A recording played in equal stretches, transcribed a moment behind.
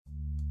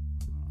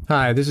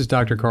Hi, this is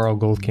Dr. Carl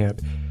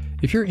Goldkamp.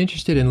 If you're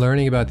interested in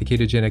learning about the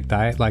ketogenic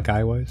diet like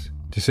I was,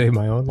 to save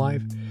my own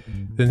life,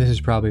 then this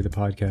is probably the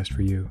podcast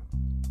for you.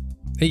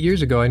 8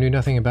 years ago, I knew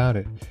nothing about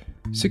it.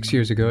 6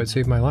 years ago, it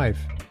saved my life.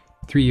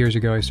 3 years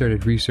ago, I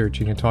started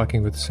researching and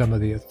talking with some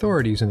of the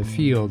authorities in the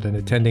field and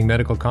attending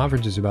medical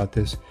conferences about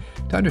this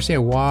to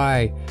understand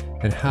why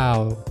and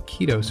how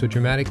keto so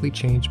dramatically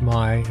changed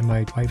my and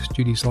my wife's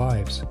Judy's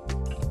lives.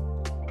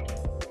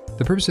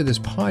 The purpose of this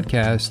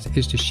podcast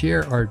is to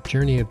share our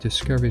journey of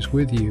discoveries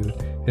with you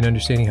in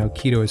understanding how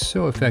keto is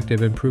so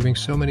effective in improving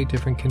so many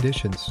different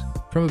conditions,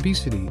 from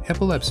obesity,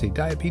 epilepsy,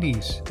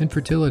 diabetes,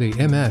 infertility,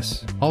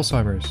 MS,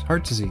 Alzheimer's,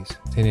 heart disease,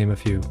 to name a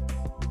few.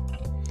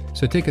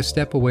 So take a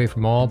step away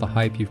from all the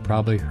hype you've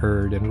probably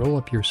heard and roll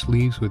up your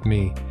sleeves with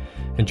me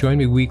and join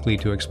me weekly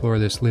to explore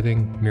this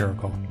living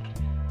miracle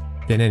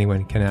that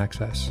anyone can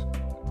access.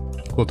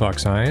 We'll talk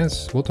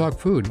science, we'll talk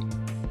food.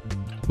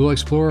 We'll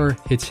explore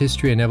its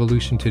history and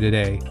evolution to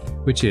today,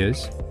 which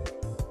is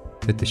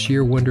that the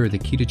sheer wonder of the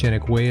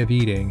ketogenic way of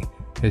eating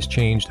has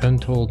changed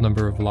untold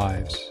number of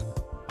lives,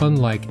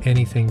 unlike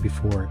anything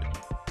before it.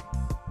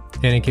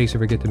 And in case I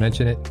forget to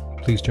mention it,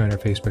 please join our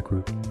Facebook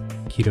group,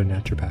 Keto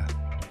Naturopath.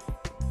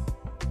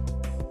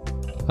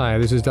 Hi,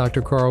 this is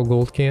Dr. Carl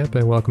Goldkamp,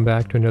 and welcome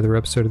back to another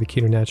episode of the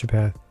Keto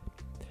Naturopath.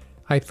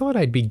 I thought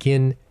I'd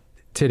begin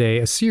today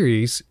a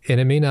series, and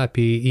it may not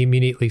be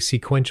immediately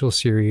sequential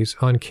series,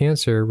 on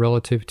cancer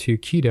relative to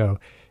keto.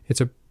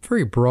 It's a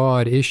very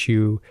broad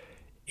issue,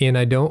 and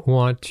I don't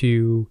want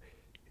to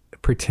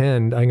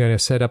pretend I'm going to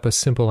set up a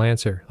simple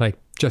answer, like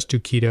just do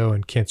keto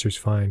and cancer's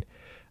fine.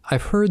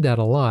 I've heard that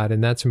a lot,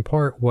 and that's in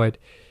part what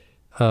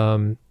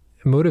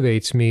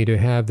motivates me to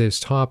have this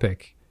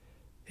topic,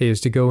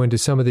 is to go into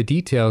some of the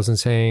details and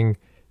saying,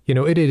 you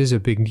know, it is a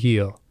big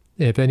deal.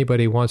 If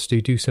anybody wants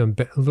to do some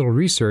little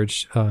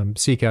research,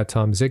 seek out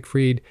Tom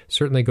Siegfried.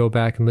 Certainly go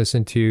back and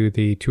listen to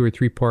the 2 or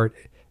 3 part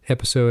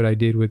episode I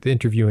did with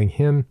interviewing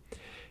him.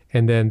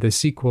 And then the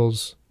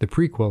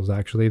prequels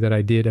actually, that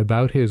I did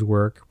about his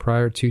work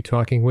prior to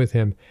talking with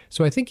him.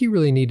 So I think you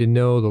really need to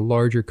know the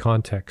larger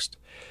context.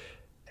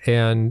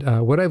 And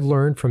what I've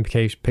learned from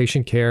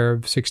patient care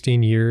of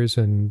 16 years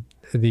and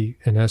in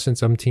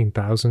essence, umpteen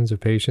thousands of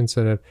patients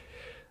that I've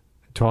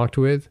talked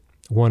with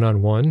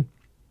one-on-one,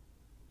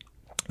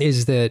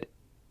 is that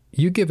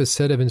you give a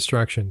set of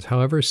instructions,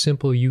 however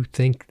simple you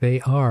think they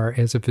are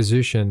as a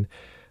physician,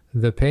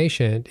 the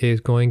patient is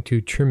going to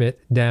trim it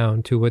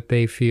down to what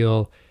they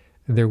feel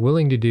they're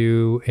willing to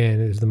do and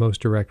is the most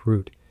direct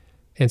route.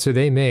 And so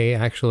they may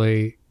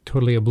actually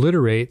totally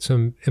obliterate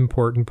some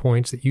important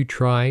points that you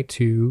try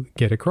to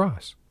get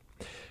across.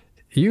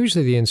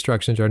 Usually the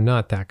instructions are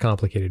not that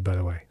complicated, by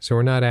the way. So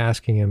we're not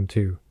asking them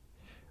to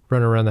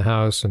run around the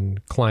house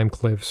and climb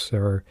cliffs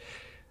or,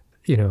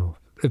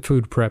 a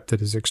food prep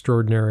that is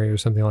extraordinary or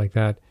something like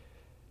that.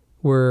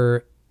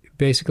 We're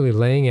basically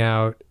laying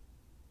out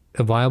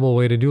a viable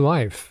way to do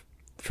life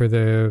for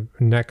the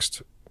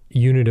next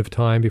unit of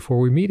time before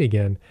we meet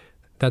again.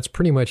 That's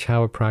pretty much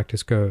how a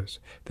practice goes.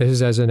 This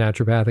is as a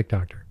naturopathic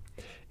doctor.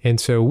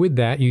 And so with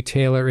that, you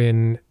tailor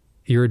in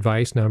your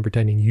advice. Now I'm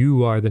pretending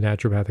you are the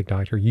naturopathic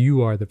doctor.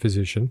 You are the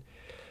physician.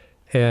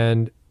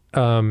 And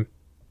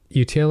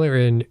you tailor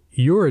in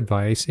your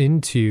advice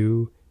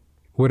into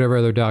whatever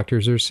other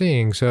doctors are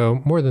seeing.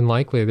 So more than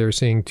likely, they're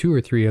seeing 2 or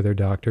 3 other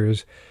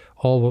doctors,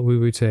 all what we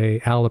would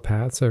say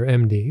allopaths or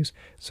MDs.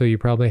 So you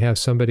probably have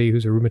somebody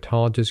who's a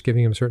rheumatologist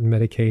giving them certain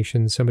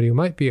medications, somebody who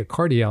might be a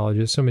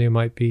cardiologist, somebody who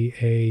might be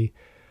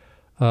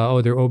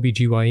they're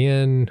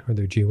OBGYN or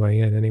they're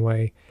GYN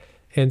anyway.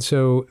 And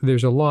so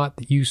there's a lot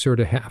that you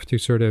sort of have to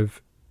sort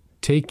of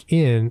take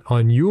in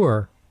on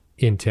your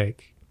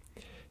intake,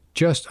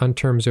 just on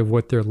terms of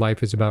what their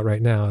life is about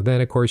right now. Then,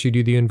 of course, you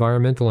do the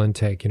environmental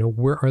intake.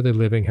 Where are they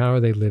living? How are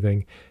they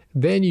living?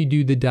 Then you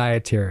do the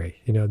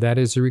dietary. That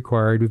is the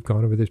required. We've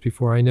gone over this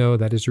before. I know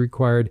that is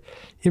required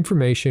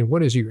information.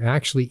 What is you're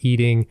actually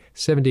eating?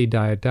 7-day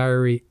diet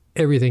diary.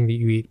 Everything that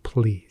you eat,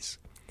 please.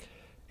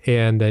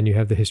 And then you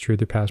have the history of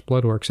their past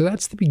blood work. So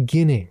that's the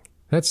beginning.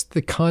 That's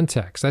the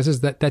context.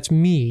 That's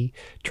me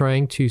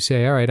trying to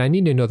say, all right, I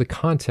need to know the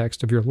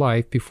context of your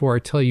life before I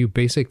tell you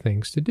basic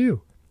things to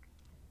do.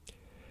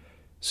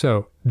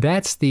 So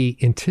that's the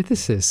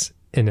antithesis,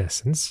 in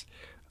essence,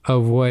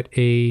 of what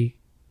a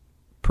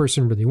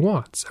person really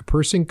wants. A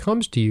person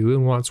comes to you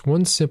and wants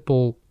one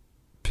simple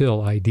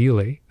pill,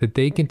 ideally, that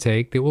they can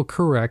take that will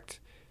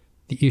correct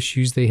the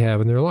issues they have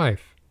in their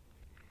life,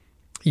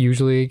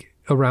 usually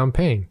around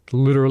pain,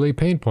 literally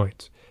pain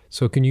points.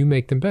 So can you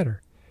make them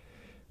better?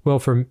 Well,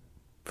 for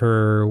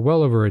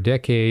well over a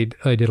decade,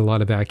 I did a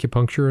lot of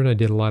acupuncture and I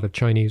did a lot of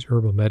Chinese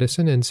herbal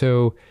medicine. And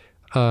so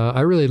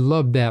I really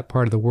loved that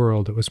part of the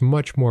world. It was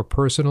much more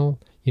personal.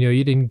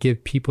 You didn't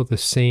give people the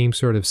same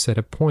sort of set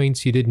of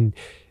points. You didn't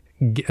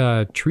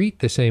treat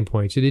the same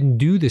points. You didn't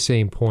do the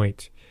same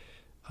point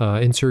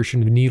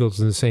insertion of needles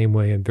in the same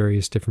way in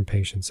various different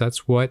patients.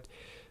 That's what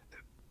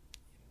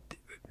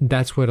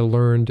a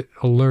learning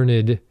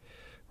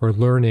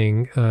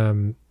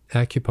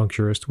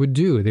acupuncturist would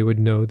do. They would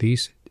know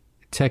these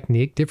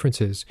technique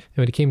differences. And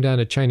when it came down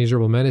to Chinese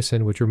herbal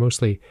medicine, which were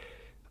mostly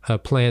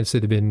plants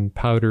that had been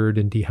powdered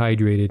and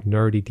dehydrated and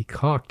already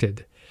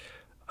decocted,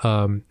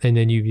 and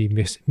then you'd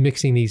be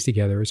mixing these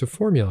together as a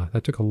formula.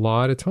 That took a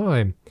lot of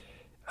time.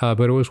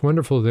 But it was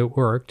wonderful that it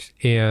worked,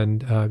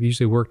 and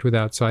usually worked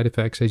without side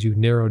effects as you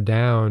narrowed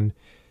down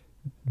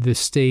the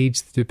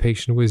stage that the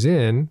patient was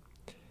in,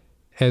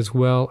 as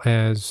well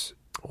as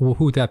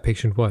who that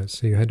patient was.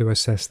 So you had to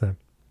assess them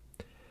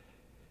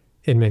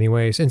in many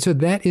ways. And so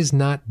that is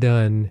not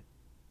done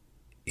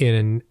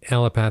in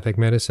allopathic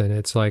medicine.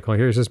 It's like, well,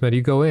 here's this med.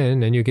 You go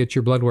in and you get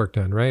your blood work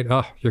done, right?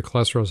 Oh, your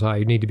cholesterol's high.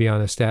 You need to be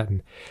on a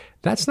statin.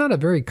 That's not a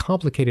very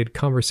complicated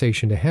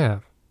conversation to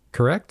have,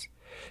 correct?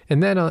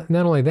 And then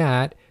not only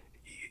that,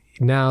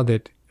 now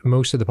that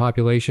most of the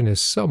population is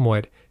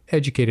somewhat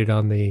educated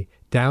on the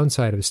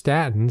downside of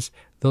statins,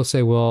 they'll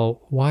say,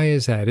 well, why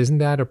is that? Isn't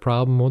that a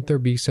problem? Won't there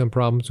be some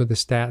problems with the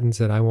statins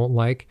that I won't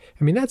like?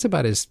 I mean, that's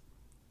about as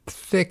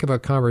thick of a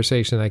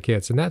conversation that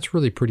gets, and that's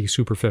really pretty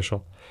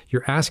superficial.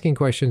 You're asking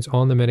questions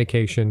on the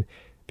medication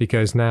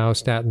because now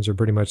statins are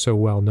pretty much so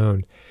well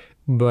known.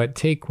 But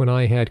take when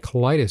I had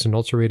colitis and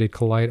ulcerated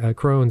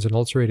Crohn's and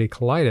ulcerated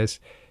colitis,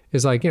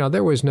 is like,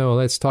 there was no,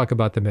 let's talk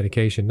about the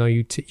medication. No,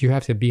 you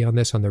have to be on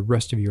this on the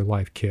rest of your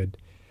life, kid.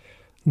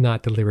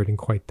 Not delivered in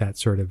quite that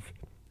sort of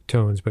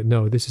tones, but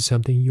no, this is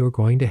something you're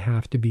going to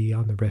have to be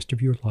on the rest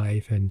of your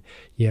life. And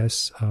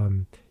yes,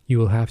 you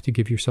will have to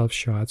give yourself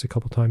shots a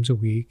couple times a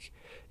week.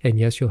 And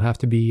yes, you'll have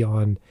to be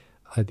on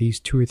these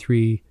 2 or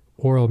 3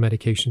 oral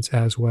medications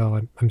as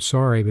well. I'm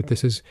sorry, but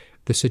this is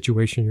the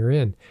situation you're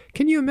in.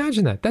 Can you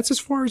imagine that? That's as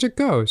far as it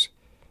goes.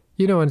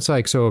 And it's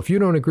like, so if you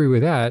don't agree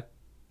with that,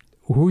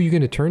 who are you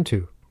going to turn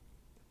to?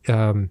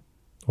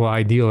 Well,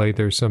 ideally,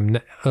 there's some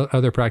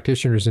other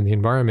practitioners in the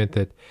environment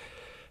that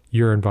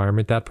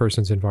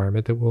person's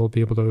environment, that will be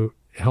able to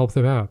help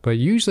them out. But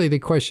usually the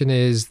question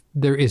is,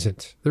 there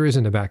isn't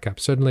a backup.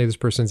 Suddenly this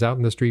person's out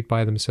in the street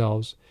by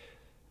themselves,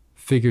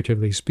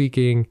 figuratively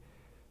speaking,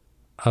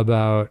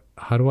 about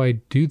how do I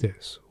do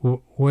this?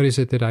 What is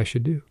it that I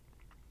should do?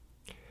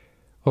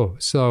 Oh,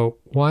 so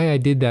why I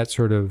did that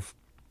sort of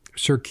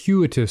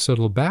circuitous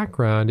little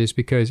background is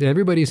because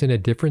everybody's in a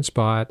different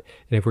spot.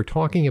 And if we're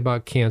talking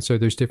about cancer,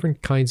 there's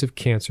different kinds of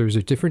cancers.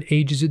 There's different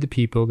ages of the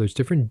people. There's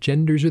different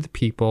genders of the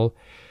people.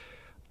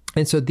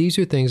 And so these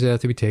are things that have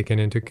to be taken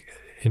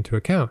into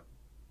account.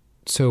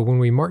 So when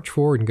we march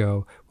forward and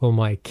go, well,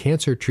 my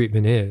cancer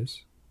treatment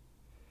is,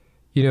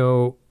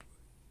 when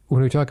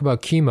we talk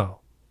about chemo,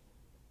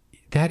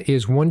 that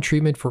is one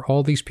treatment for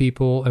all these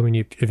people. I mean,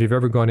 if you've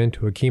ever gone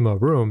into a chemo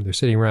room, they're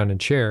sitting around in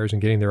chairs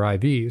and getting their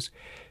IVs,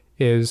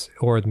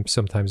 or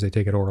sometimes they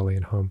take it orally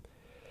at home.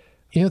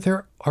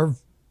 There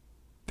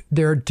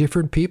are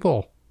different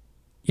people,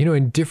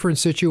 in different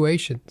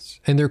situations,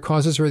 and their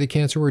causes for the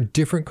cancer were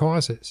different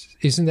causes.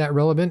 Isn't that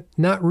relevant?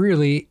 Not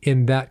really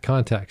in that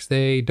context.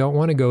 They don't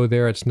want to go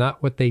there. It's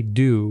not what they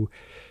do.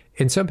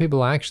 And some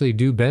people actually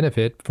do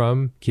benefit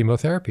from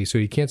chemotherapy. So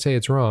you can't say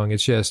it's wrong.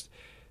 It's just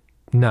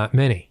not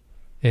many.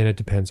 And it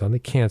depends on the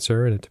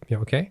cancer. And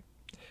okay?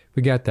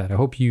 We got that. I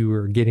hope you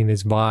are getting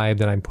this vibe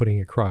that I'm putting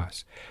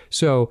across.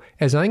 So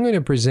as I'm going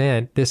to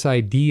present this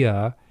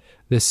idea,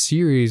 this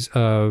series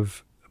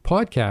of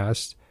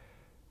podcasts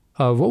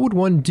of what would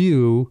one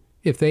do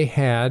if they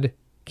had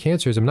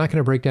cancers. I'm not going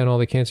to break down all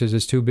the cancers.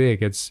 It's too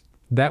big.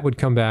 That would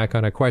come back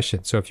on a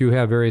question. So if you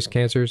have various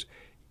cancers,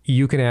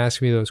 you can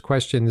ask me those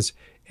questions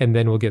and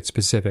then we'll get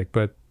specific.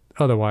 But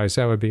otherwise,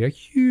 that would be a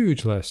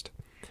huge list.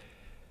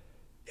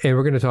 And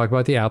we're going to talk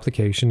about the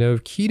application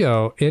of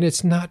keto. And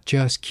it's not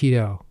just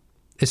keto.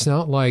 It's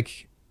not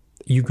like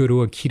you go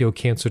to a keto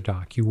cancer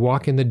doc. You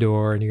walk in the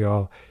door and you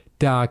go,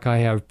 Doc, I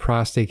have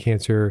prostate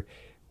cancer.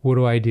 What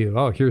do I do?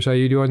 Oh, here's how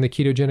you do on the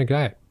ketogenic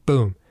diet.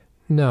 Boom.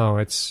 No,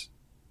 it's,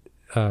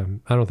 I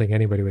don't think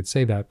anybody would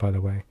say that, by the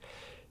way.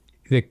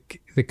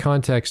 The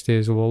context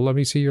is, well, let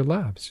me see your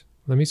labs.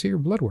 Let me see your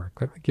blood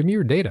work. Give me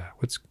your data.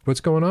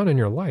 What's going on in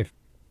your life?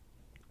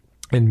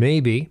 And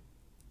maybe,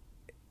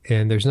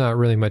 and there's not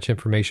really much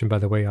information, by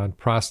the way, on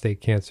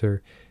prostate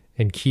cancer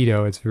and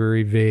keto. It's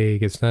very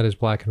vague. It's not as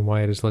black and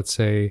white as, let's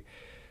say,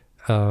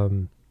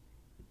 certain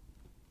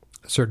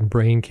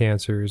brain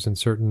cancers and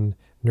certain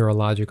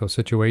neurological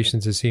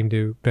situations that seem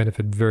to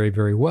benefit very,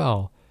 very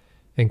well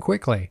and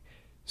quickly.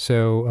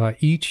 So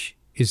each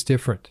is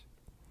different.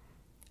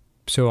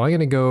 So I'm going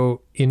to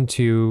go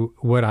into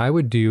what I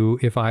would do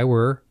if I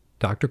were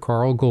Dr.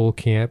 Carl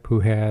Goldkamp,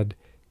 who had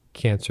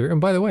cancer. And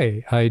by the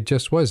way, I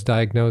just was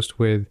diagnosed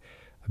with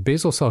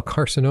basal cell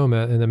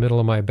carcinoma in the middle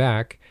of my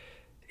back.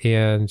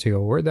 And you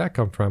go, where'd that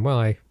come from?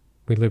 Well,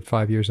 we lived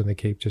 5 years on the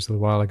Cape just a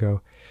little while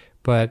ago.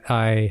 But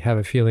I have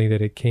a feeling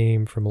that it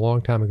came from a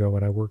long time ago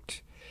when I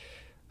worked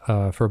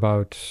for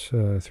about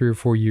 3 or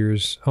 4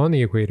 years on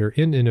the equator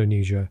in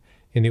Indonesia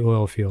in the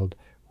oil field.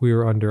 We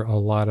were under a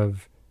lot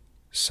of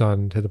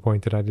sun, to the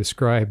point that I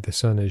described the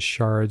sun as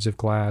shards of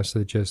glass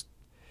that just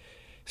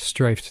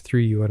strifed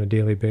through you on a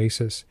daily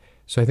basis.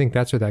 So I think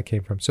that's where that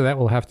came from. So that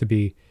will have to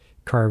be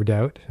carved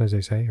out, as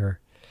they say, or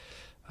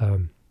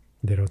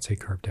they don't say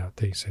carved out.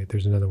 They say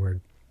there's another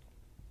word.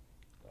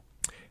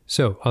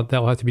 So that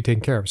will have to be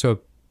taken care of. So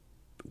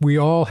we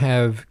all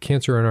have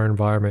cancer in our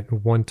environment,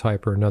 one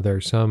type or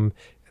another.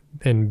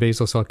 And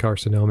basal cell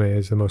carcinoma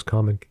is the most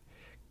common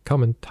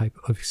type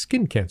of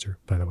skin cancer,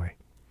 by the way.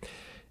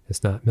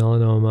 It's not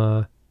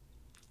melanoma,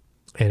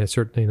 and it's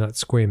certainly not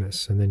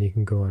squamous, and then you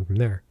can go on from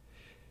there.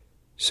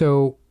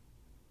 So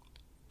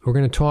we're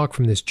going to talk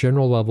from this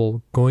general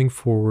level going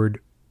forward,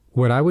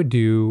 what I would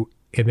do,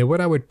 and then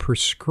what I would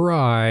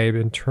prescribe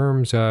in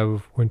terms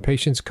of when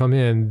patients come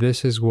in,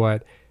 this is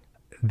what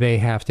they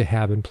have to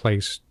have in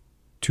place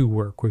to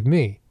work with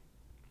me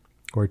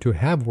or to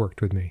have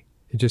worked with me.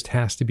 It just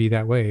has to be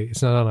that way.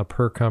 It's not on a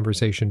per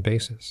conversation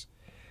basis.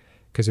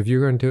 Because if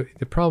you're going to,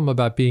 the problem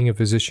about being a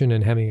physician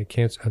and having a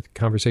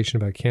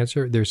conversation about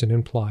cancer, there's an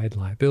implied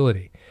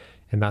liability.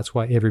 And that's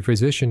why every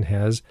physician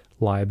has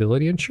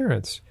liability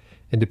insurance.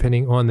 And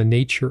depending on the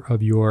nature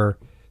of your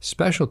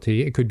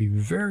specialty, it could be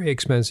very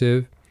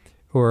expensive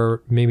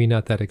or maybe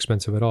not that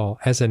expensive at all.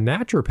 As a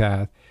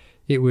naturopath,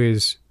 it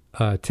was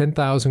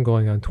 $10,000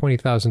 going on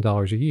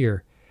 $20,000 a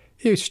year.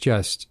 It's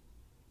just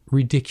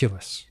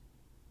ridiculous.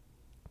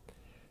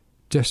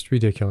 Just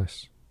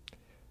ridiculous.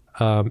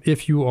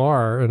 If you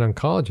are an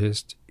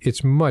oncologist,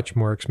 it's much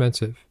more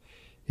expensive.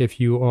 If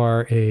you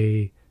are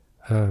a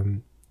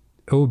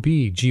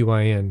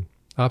OB/GYN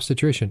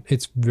obstetrician,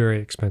 it's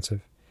very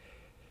expensive.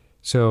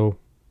 So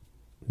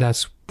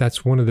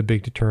that's one of the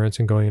big deterrents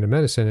in going into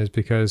medicine, is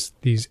because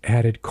these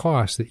added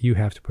costs that you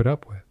have to put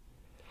up with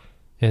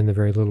and the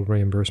very little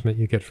reimbursement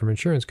you get from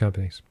insurance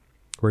companies.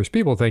 Whereas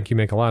people think you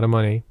make a lot of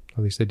money,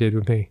 at least they did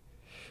with me.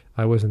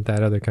 I wasn't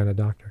that other kind of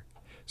doctor.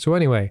 So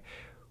anyway,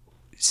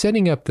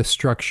 setting up the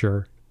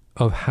structure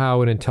of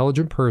how an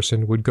intelligent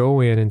person would go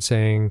in and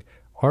saying,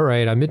 all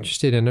right, I'm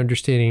interested in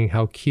understanding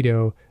how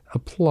keto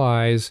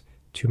applies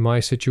to my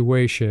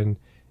situation,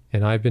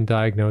 and I've been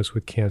diagnosed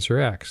with cancer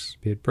X,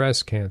 be it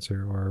breast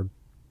cancer or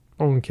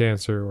bone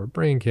cancer or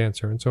brain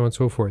cancer and so on and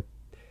so forth.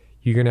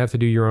 You're going to have to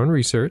do your own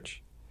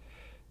research.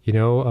 You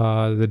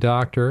know, the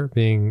doctor,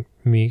 being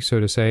me,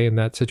 so to say, in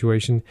that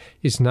situation,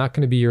 is not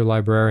going to be your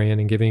librarian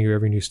and giving you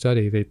every new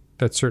study.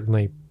 That's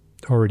certainly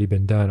already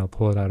been done. I'll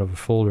pull it out of a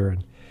folder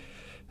and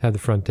have the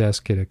front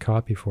desk get a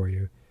copy for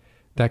you.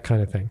 That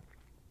kind of thing.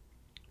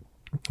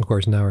 Of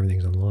course, now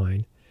everything's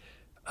online.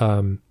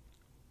 And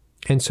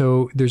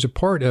so there's a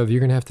part of, you're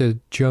going to have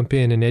to jump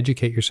in and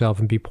educate yourself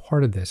and be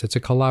part of this. It's a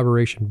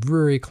collaboration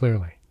very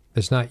clearly.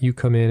 It's not you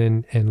come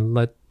in and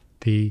let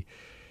the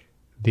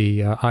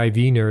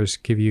IV nurse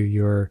give you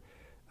your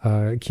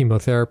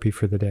chemotherapy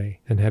for the day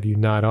and have you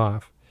nod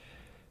off.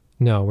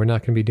 No, we're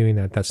not going to be doing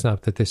that. That's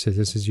not what this is.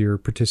 This is you're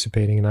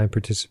participating and I'm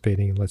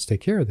participating, and let's take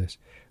care of this.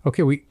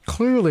 Okay, we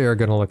clearly are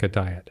going to look at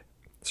diet.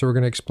 So we're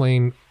going to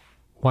explain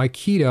why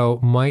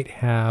keto might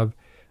have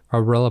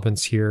a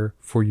relevance here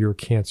for your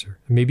cancer.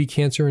 Maybe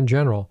cancer in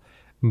general,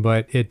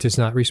 but it does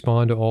not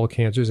respond to all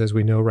cancers as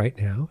we know right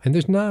now. And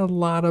there's not a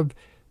lot of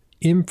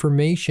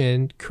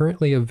information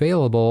currently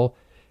available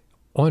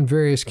on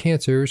various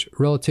cancers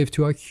relative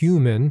to our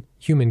human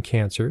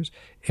cancers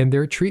and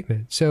their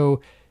treatment. So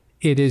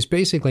it is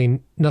basically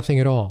nothing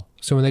at all.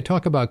 So when they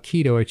talk about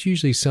keto, it's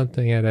usually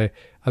something at a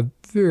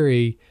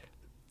very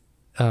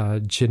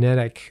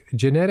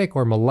genetic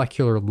or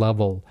molecular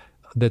level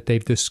that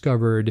they've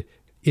discovered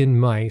in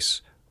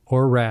mice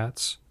or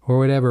rats or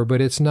whatever,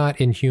 but it's not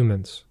in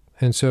humans.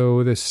 And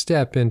so the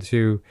step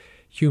into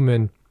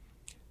human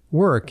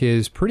work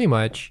is pretty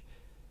much,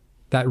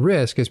 that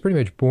risk is pretty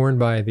much borne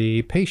by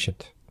the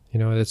patient. You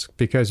know, it's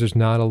because there's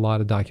not a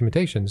lot of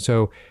documentation.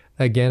 So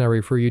again, I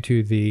refer you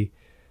to the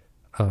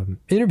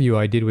interview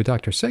I did with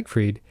Dr.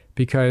 Siegfried,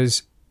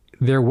 because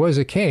there was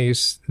a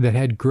case that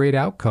had great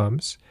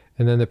outcomes,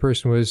 and then the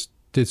person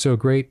did so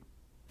great,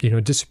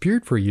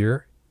 disappeared for a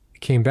year,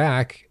 came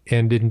back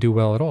and didn't do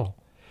well at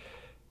all.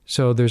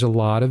 So there's a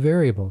lot of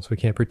variables. We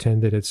can't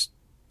pretend that it's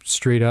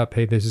straight up,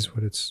 hey, this is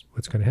what's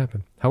going to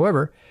happen.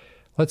 However,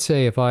 let's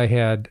say if I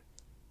have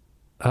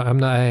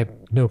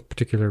no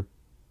particular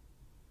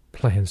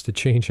plans to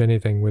change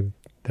anything with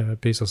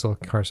basal cell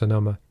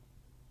carcinoma,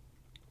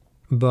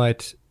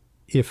 but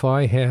if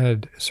I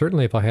had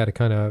a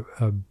kind of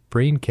a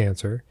brain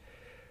cancer,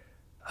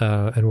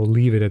 and we'll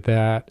leave it at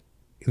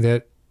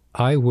that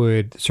I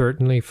would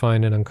certainly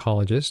find an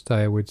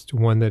oncologist.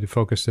 One that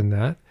focused in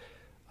that,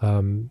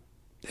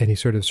 any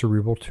sort of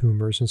cerebral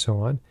tumors and so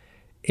on.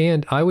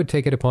 And I would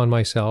take it upon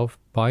myself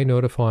by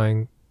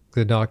notifying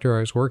the doctor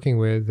I was working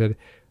with that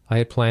I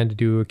had planned to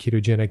do a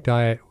ketogenic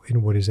diet.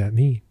 And what does that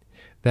mean?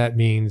 That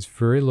means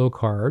very low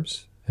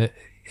carbs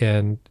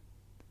and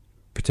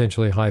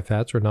potentially high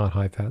fats, or not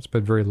high fats,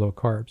 but very low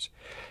carbs.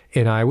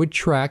 And I would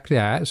track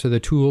that. So the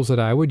tools that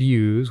I would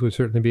use would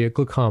certainly be a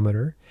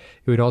glucometer.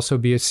 It would also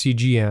be a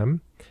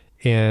CGM.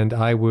 And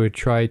I would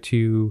try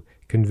to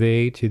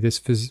convey to this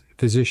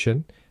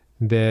physician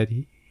that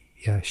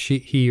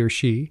he or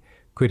she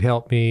could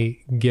help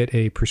me get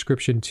a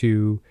prescription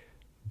to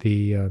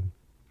the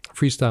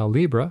Freestyle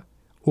Libre.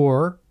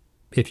 Or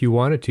if you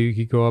wanted to, you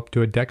could go up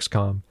to a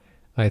Dexcom.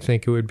 I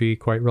think it would be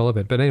quite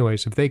relevant. But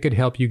anyways, if they could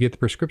help you get the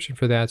prescription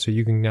for that, so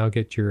you can now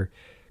get your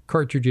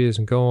cartridges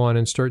and go on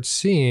and start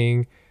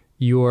seeing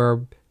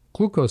your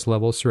glucose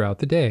levels throughout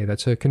the day.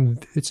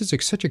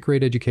 It's such a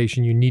great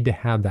education. You need to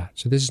have that.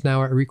 So this is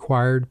now a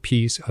required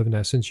piece of, in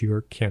essence,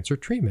 your cancer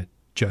treatment.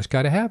 Just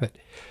got to have it.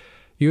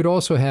 You would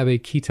also have a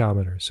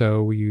ketometer.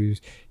 So we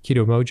use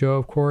Keto Mojo,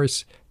 of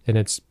course, and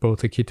it's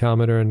both a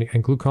ketometer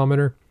and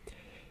glucometer.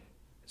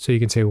 So you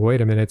can say,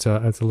 wait a minute,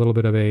 it's a little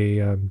bit of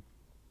a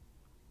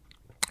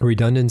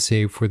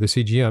redundancy for the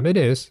CGM. It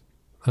is,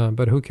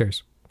 but who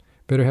cares?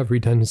 Better have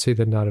redundancy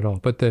than not at all.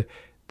 But the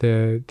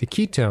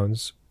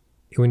ketones,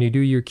 when you do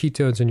your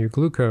ketones and your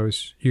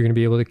glucose, you're going to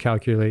be able to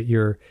calculate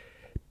your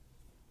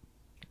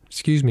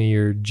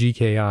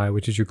GKI,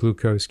 which is your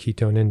glucose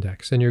ketone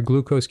index. And your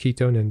glucose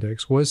ketone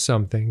index was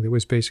something that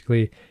was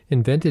basically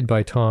invented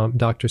by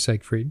Dr.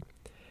 Siegfried.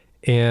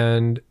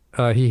 And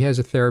he has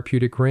a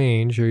therapeutic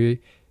range, or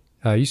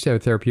used to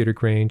have a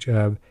therapeutic range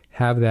of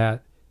have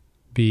that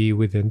be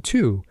within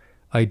 2.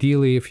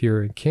 Ideally, if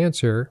you're in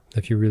cancer,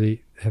 if you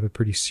really have a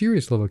pretty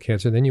serious level of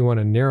cancer, then you want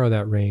to narrow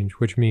that range,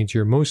 which means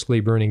you're mostly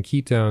burning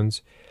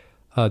ketones.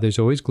 There's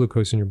always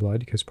glucose in your blood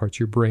because parts of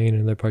your brain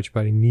and other parts of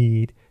your body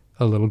need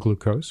a little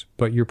glucose,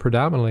 but you're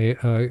predominantly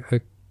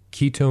a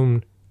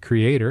ketone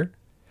creator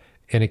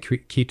and a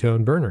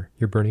ketone burner.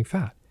 You're burning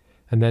fat.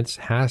 And that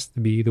has to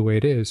be the way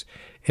it is.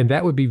 And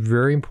that would be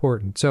very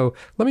important. So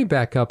let me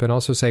back up and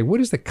also say, what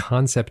is the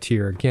concept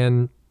here?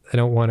 Again, I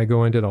don't want to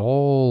go into the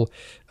whole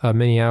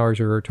many hours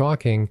we were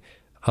talking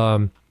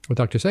with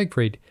Dr.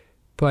 Siegfried,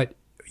 but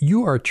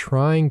you are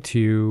trying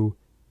to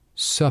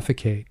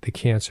suffocate the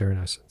cancer in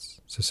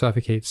essence. So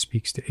suffocate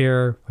speaks to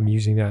air. I'm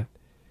using that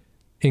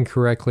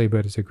incorrectly,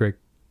 but it's a great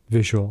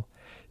visual.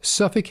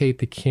 Suffocate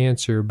the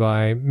cancer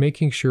by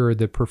making sure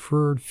the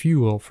preferred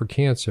fuel for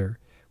cancer,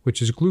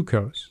 which is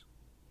glucose,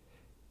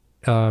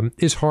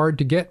 is hard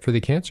to get for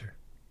the cancer.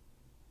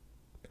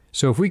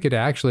 So if we could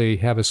actually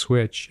have a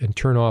switch and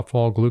turn off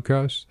all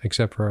glucose,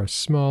 except for a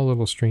small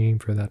little stream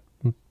for that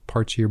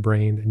parts of your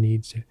brain that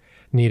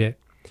need it,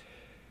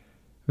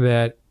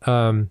 that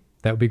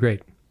would be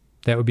great.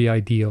 That would be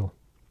ideal.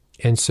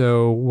 And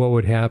so what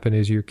would happen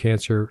is your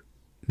cancer,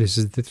 this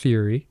is the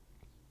theory,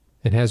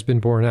 it has been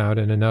borne out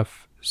in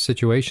enough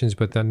situations,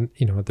 but then,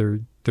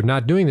 they're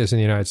not doing this in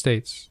the United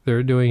States.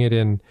 They're doing it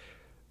in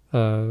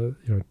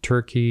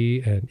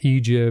Turkey and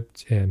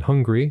Egypt and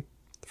Hungary.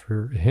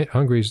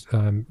 Hungary's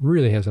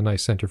really has a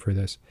nice center for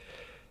this.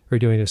 We're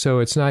doing this. So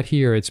it's not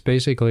here. It's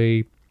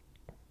basically,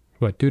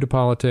 due to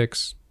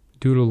politics,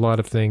 due to a lot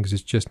of things,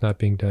 it's just not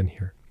being done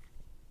here.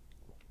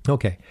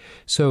 Okay,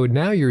 so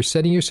now you're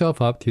setting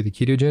yourself up through the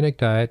ketogenic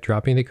diet,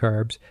 dropping the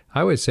carbs.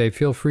 I would say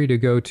feel free to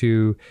go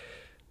to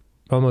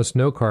almost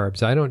no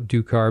carbs. I don't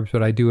do carbs,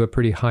 but I do a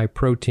pretty high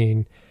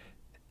protein.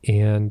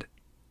 And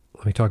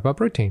let me talk about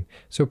protein.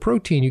 So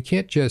protein, you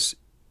can't just,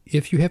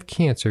 if you have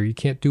cancer, you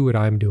can't do what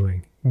I'm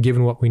doing,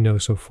 given what we know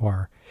so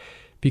far.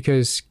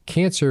 Because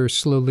cancer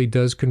slowly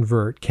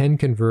can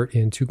convert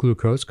into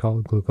glucose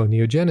called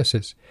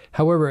gluconeogenesis.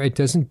 However, it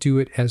doesn't do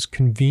it as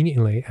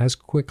conveniently, as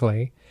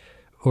quickly,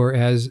 or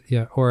as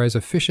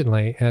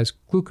efficiently as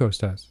glucose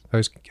does, or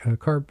as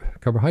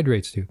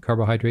carbohydrates do.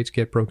 Carbohydrates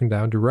get broken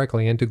down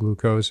directly into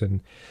glucose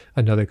and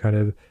another kind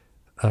of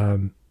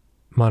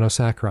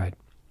monosaccharide.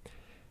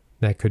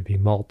 That could be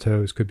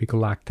maltose, could be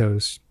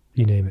galactose,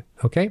 you name it,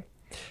 okay?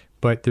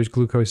 But there's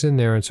glucose in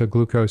there, and so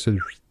glucose is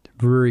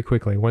very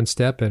quickly, one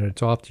step, and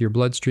it's off to your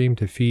bloodstream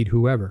to feed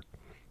whoever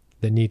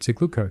that needs the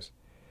glucose.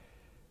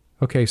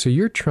 Okay, so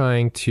you're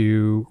trying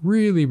to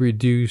really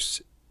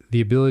reduce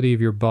the ability of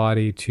your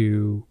body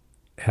to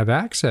have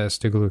access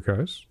to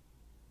glucose,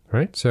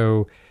 right?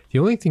 So the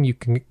only thing you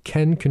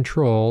can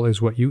control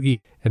is what you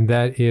eat, and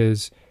that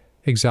is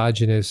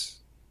exogenous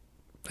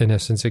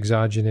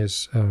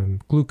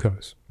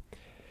glucose.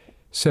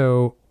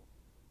 So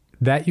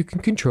that you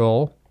can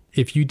control.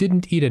 If you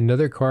didn't eat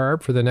another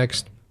carb for the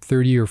next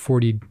 30 or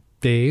 40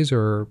 days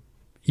or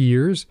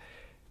years,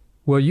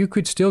 well, you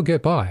could still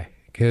get by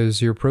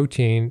because your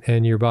protein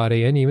and your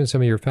body, and even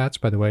some of your fats,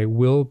 by the way,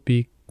 will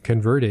be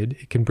converted.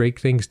 It can break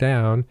things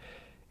down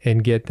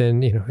and get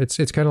then, it's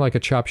kind of like a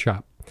chop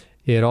shop.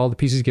 All the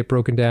pieces get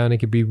broken down and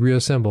can be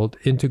reassembled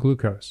into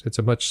glucose. It's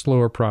a much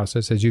slower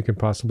process, as you can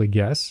possibly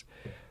guess,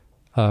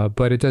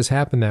 but it does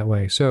happen that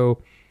way.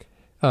 So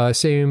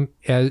same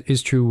as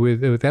is true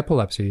with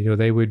epilepsy.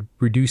 They would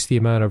reduce the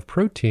amount of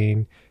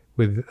protein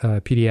with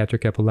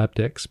pediatric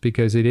epileptics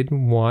because they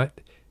didn't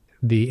want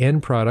the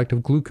end product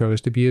of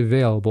glucose to be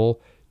available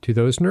to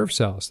those nerve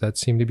cells. That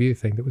seemed to be the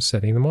thing that was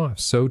setting them off.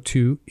 So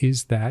too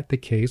is that the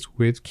case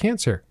with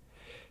cancer.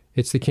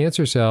 It's the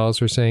cancer cells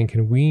who are saying,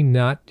 can we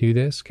not do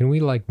this? Can we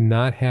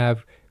not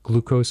have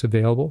glucose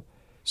available?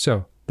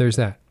 So there's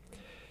that.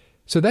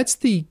 So that's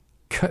the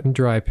cut and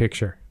dry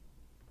picture.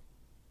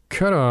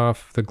 Cut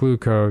off the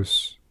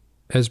glucose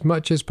as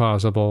much as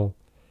possible.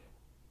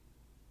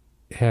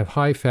 Have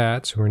high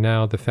fats, where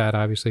now the fat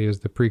obviously is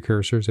the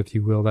precursors, if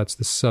you will. That's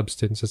the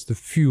substance. That's the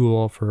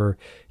fuel for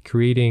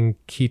creating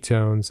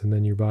ketones, and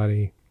then your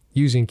body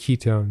using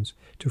ketones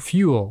to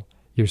fuel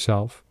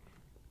yourself.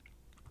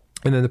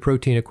 And then the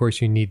protein, of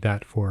course, you need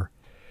that for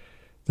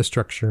the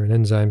structure and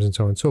enzymes and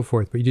so on and so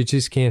forth, but you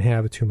just can't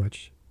have too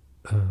much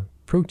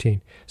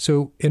protein.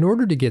 So in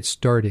order to get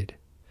started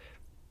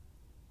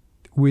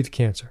with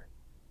cancer,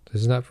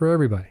 this is not for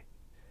everybody.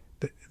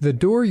 The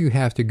door you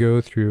have to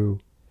go through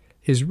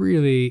is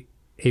really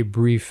a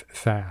brief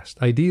fast,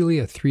 ideally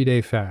a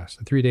 3-day fast,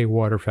 a 3-day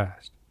water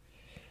fast.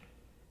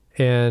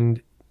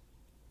 And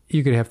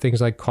you could have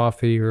things like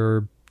coffee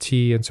or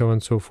tea and so on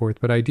and so forth.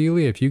 But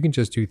ideally, if you can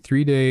just do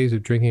 3 days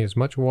of drinking as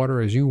much water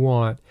as you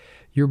want,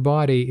 your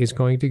body is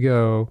going to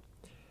go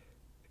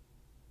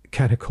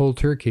kind of cold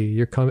turkey.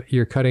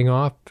 You're cutting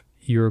off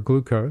your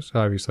glucose,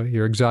 obviously,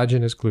 your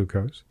exogenous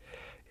glucose,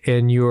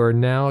 and you're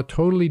now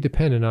totally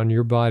dependent on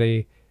your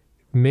body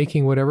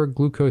making whatever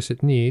glucose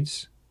it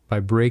needs by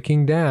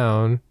breaking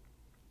down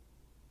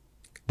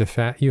the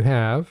fat you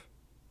have,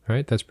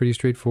 right? That's pretty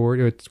straightforward.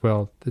 You're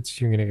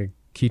going to get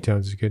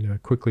ketones is going to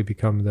quickly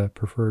become the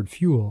preferred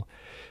fuel,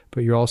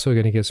 but you're also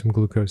going to get some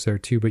glucose there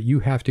too. But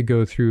you have to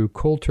go through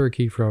cold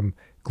turkey from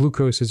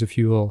glucose as a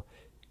fuel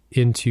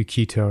into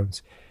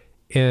ketones.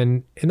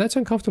 And that's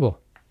uncomfortable.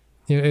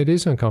 It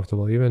is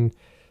uncomfortable. Even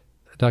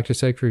Dr.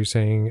 Siegfried is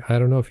saying, I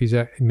don't know if he's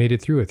made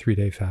it through a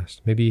 3-day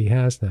fast. Maybe he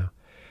has now.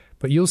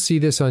 But you'll see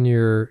this on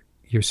your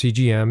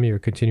CGM, your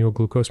continual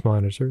glucose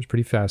monitor. It's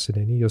pretty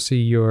fascinating. You'll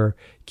see your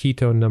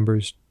ketone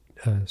numbers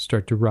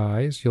start to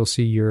rise. You'll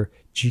see your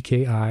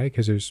GKI,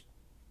 because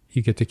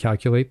you get to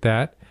calculate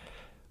that.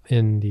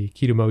 In the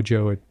Keto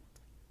Mojo, it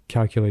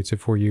calculates it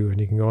for you, and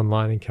you can go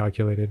online and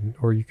calculate it,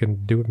 or you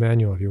can do it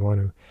manual if you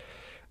want to.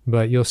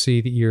 But you'll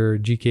see that your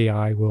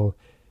GKI will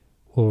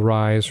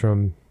rise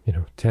from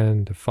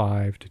 10 to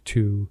 5 to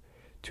 2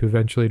 to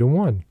eventually to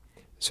 1.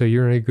 So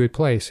you're in a good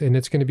place, and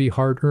it's going to be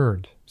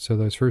hard-earned. So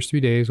those first 3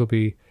 days will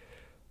be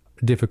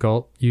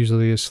difficult.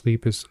 Usually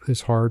sleep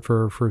is hard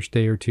for a first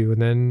day or two,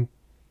 and then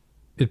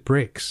it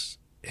breaks,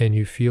 and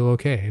you feel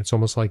okay. It's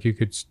almost like you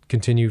could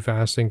continue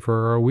fasting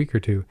for a week or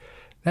two.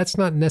 That's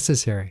not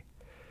necessary.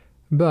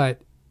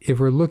 But if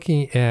we're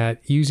looking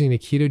at using a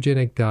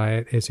ketogenic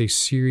diet as a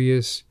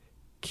serious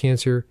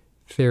cancer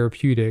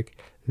therapeutic,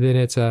 then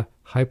it's a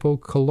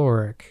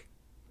hypocaloric,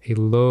 a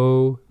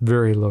low,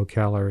 very low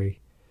calorie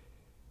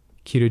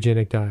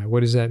ketogenic diet.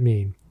 What does that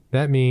mean?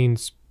 That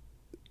means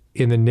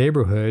in the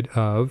neighborhood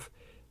of,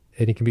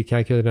 and it can be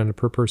calculated on a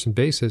per person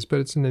basis, but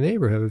it's in the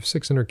neighborhood of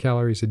 600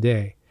 calories a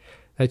day.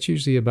 That's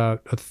usually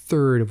about a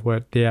third of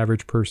what the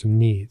average person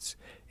needs.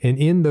 And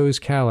in those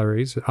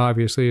calories,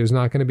 obviously, is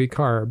not going to be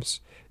carbs.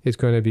 It's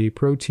going to be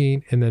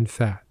protein and then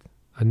fat.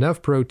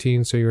 Enough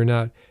protein so you're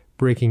not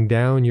breaking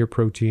down your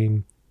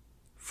protein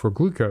for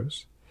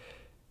glucose.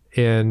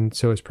 And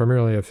so it's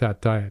primarily a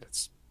fat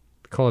diet.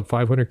 Call it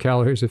 500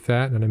 calories of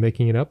fat, and I'm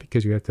making it up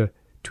because you have to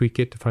tweak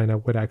it to find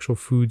out what actual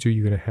foods are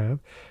you going to have.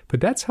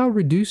 But that's how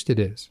reduced it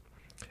is.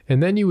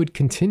 And then you would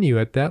continue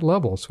at that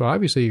level. So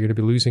obviously you're going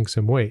to be losing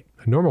some weight.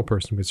 A normal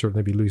person would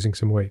certainly be losing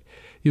some weight.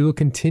 You will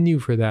continue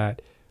for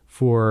that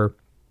for,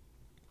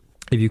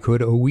 if you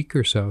could, a week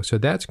or so. So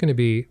that's going to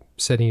be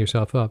setting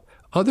yourself up.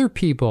 Other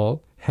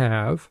people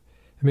have,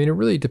 it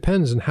really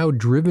depends on how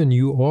driven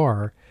you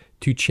are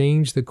to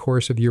change the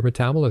course of your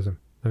metabolism.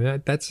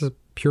 That's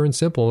pure and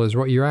simple is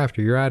what you're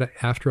after. You're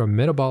after a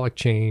metabolic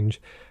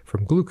change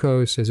from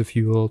glucose as a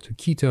fuel to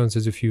ketones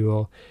as a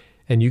fuel.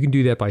 And you can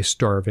do that by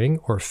starving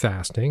or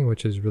fasting,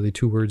 which is really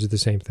two words of the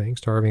same thing.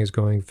 Starving is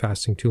going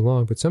fasting too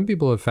long. But some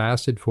people have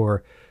fasted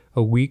for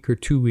a week or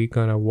 2 weeks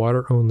on a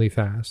water-only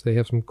fast. They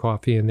have some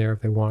coffee in there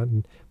if they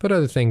want, but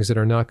other things that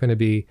are not going to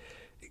be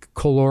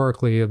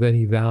calorically of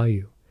any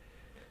value.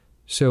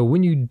 So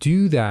when you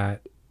do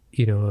that,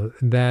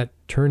 that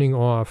turning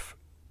off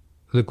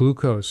the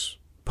glucose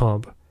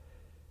pump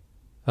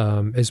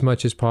as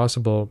much as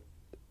possible,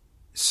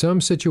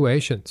 some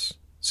situations,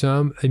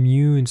 some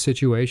immune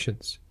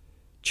situations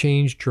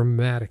change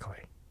dramatically.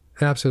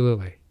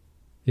 Absolutely.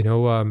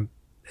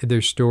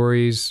 There's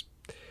stories,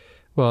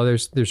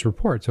 there's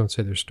reports, don't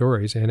say there's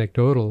stories,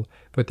 anecdotal,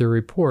 but they're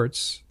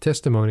reports,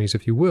 testimonies,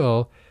 if you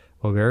will,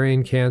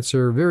 ovarian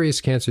cancer, various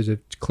cancers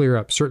that clear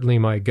up. Certainly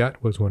my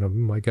gut was one of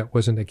them. My gut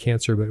wasn't a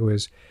cancer, but it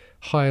was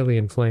highly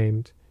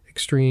inflamed,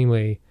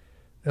 extremely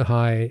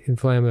high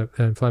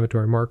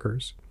inflammatory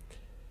markers.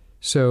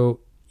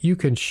 So you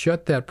can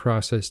shut that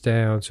process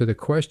down. So the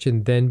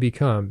question then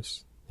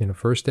becomes,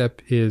 first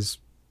step is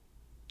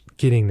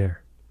getting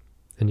there.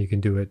 And you can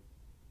do it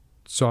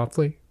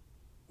softly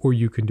or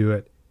you can do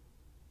it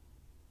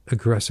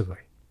aggressively.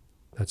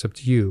 That's up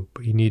to you,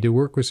 but you need to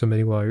work with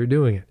somebody while you're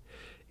doing it.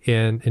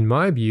 And in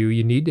my view,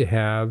 you need to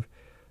have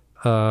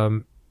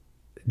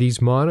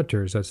these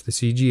monitors. That's the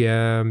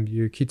CGM,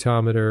 your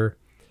ketometer,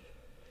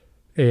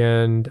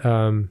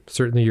 and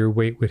certainly your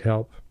weight would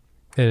help.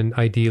 And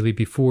ideally,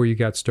 before you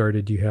got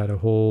started, you had a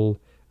whole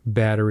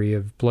battery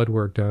of blood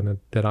work done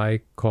that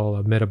I call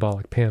a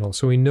metabolic panel.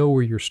 So we know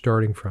where you're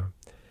starting from.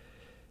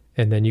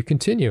 And then you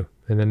continue.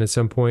 And then at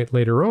some point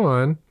later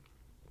on,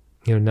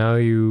 now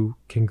you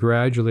can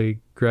gradually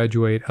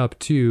graduate up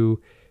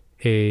to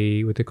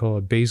what they call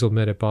a basal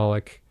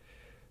metabolic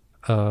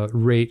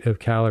rate of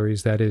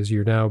calories. That is,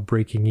 you're now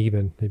breaking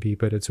even, maybe,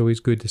 but it's always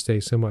good to stay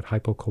somewhat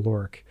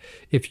hypocaloric.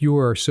 If you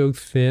are so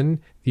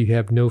thin that you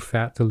have no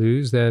fat to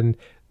lose, then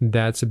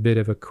that's a bit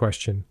of a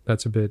question.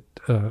 That's a bit,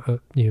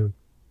 you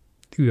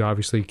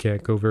obviously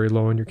can't go very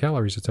low on your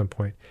calories at some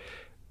point.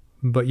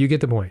 But you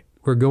get the point.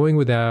 We're going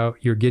without,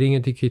 you're getting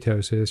into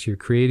ketosis, you're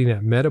creating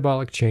that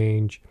metabolic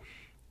change,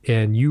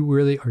 and you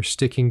really are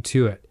sticking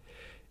to it.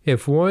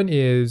 If one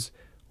is,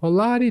 well,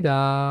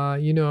 la-di-da,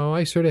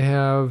 I sort of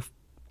have,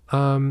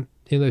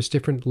 there's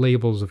different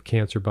labels of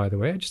cancer, by the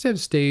way. I just have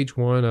stage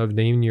 1 of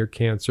naming your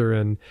cancer,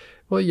 and,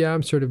 well, yeah,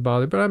 I'm sort of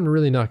bothered, but I'm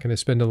really not going to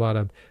spend a lot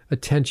of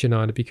attention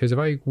on it, because if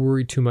I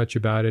worry too much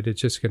about it,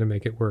 it's just going to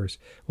make it worse.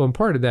 Well, and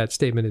part of that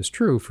statement is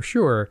true, for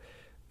sure,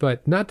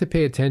 but not to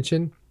pay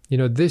attention.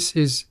 This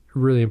is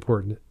really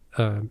important,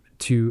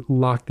 to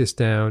lock this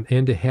down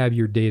and to have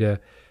your data,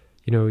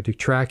 to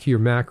track your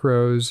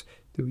macros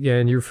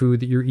and your food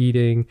that you're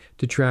eating,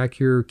 to track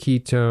your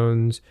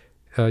ketones,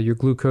 your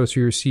glucose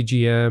or your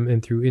CGM,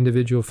 and through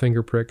individual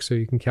finger pricks, so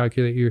you can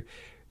calculate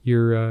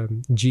your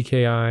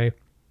GKI.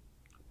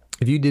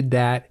 If you did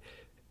that,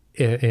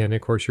 and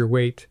of course your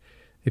weight,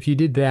 if you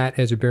did that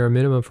as a bare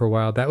minimum for a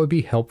while, that would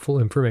be helpful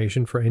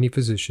information for any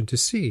physician to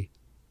see.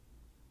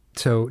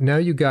 So now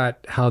you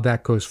got how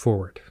that goes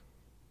forward.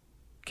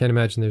 Can't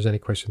imagine there's any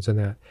questions on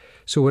that.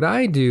 So what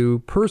I do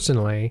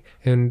personally,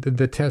 and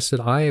the tests that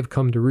I have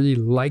come to really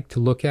like to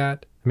look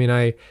at,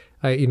 I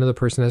the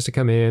person has to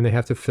come in, they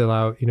have to fill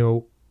out,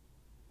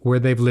 where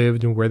they've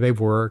lived and where they've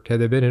worked. Had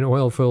they been an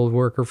oil field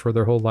worker for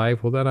their whole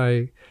life? Well, then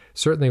I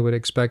certainly would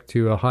expect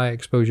to a high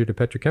exposure to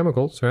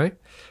petrochemicals, right?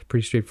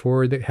 Pretty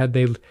straightforward.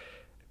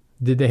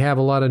 Did they have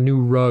a lot of new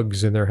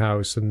rugs in their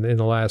house in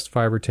the last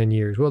 5 or 10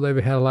 years? Well, they've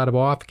had a lot of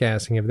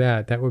off-gassing of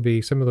that. That would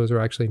be, some of those are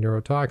actually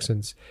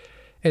neurotoxins.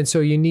 And so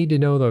you need to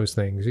know those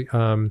things.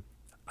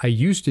 I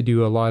used to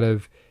do a lot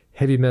of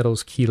heavy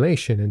metals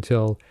chelation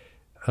until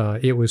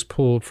it was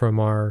pulled from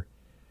our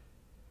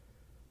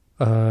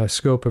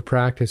scope of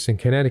practice in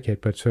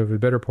Connecticut. But so for the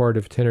better part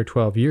of 10 or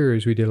 12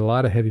 years, we did a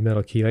lot of heavy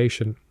metal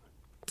chelation.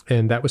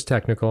 And that was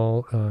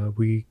technical.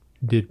 We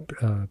did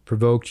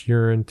provoked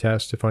urine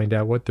tests to find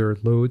out what their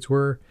loads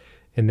were.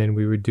 And then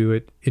we would do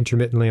it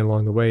intermittently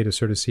along the way to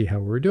sort of see how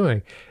we were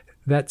doing.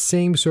 That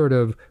same sort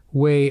of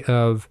way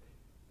of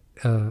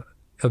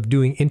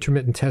doing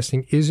intermittent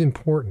testing is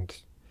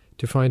important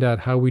to find out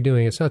how we're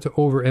doing. It's not to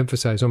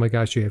overemphasize, oh my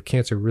gosh, you have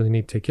cancer, we really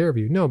need to take care of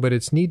you. No, but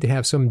it's need to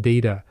have some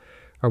data.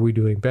 Are we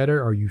doing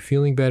better? Are you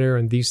feeling better?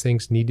 And these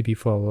things need to be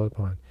followed up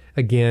on.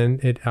 Again,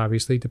 it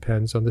obviously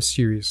depends on the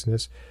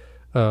seriousness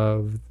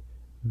of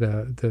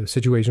the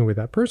situation with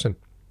that person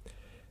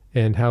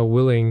and how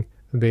willing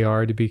they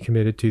are to be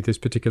committed to this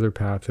particular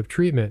path of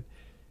treatment.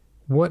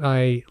 What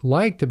I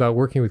liked about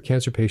working with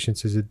cancer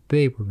patients is that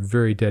they were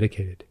very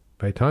dedicated.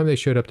 By the time they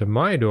showed up to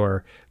my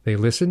door, they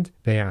listened,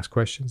 they asked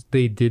questions,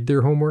 they did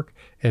their homework,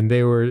 and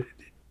they were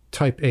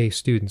type A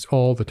students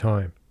all the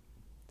time.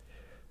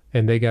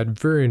 And they got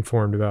very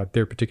informed about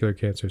their particular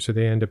cancer, so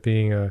they end up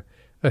being an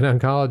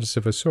oncologist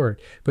of a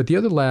sort. But the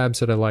other labs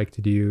that I like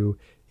to do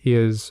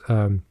is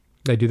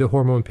I do the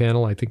hormone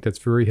panel. I think that's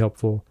very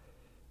helpful,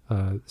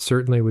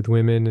 certainly with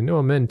women,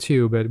 and men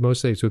too, but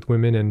mostly it's with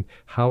women, and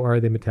how are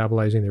they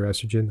metabolizing their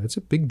estrogen? That's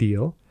a big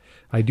deal.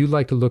 I do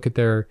like to look at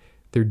their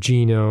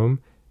genome.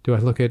 Do I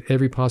look at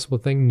every possible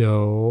thing?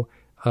 No.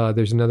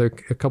 There's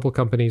a couple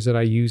companies that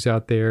I use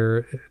out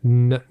there.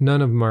 None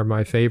of them are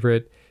my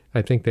favorite.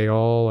 I think they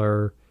all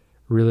are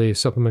really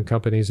supplement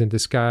companies in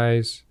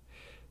disguise.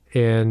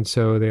 And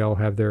so they all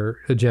have their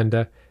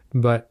agenda.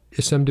 But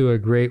some do a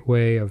great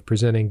way of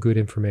presenting good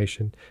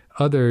information.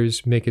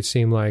 Others make it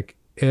seem like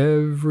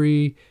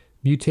every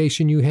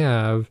mutation you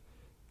have,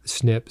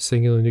 SNP,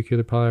 singular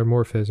nuclear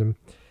polymorphism,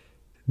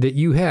 that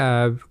you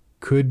have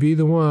could be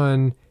the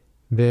one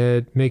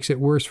that makes it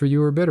worse for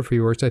you or better for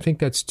you. Or I think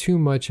that's too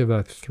much of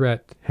a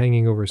threat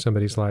hanging over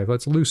somebody's life.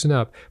 Let's loosen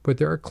up. But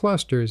there are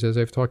clusters, as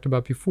I've talked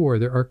about before,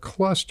 there are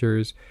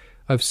clusters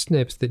of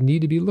SNPs that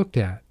need to be looked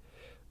at.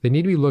 They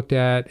need to be looked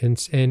at and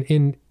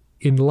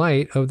in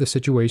light of the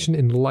situation,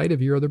 in light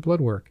of your other blood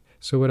work.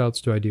 So what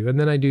else do I do? And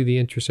then I do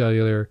the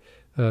intracellular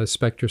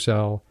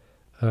SpectraCell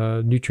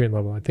nutrient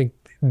level. I think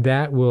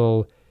that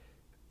will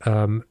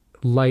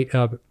light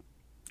up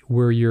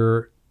where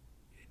your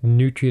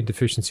nutrient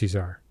deficiencies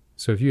are.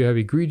 So if you have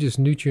egregious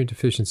nutrient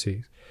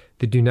deficiencies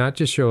that do not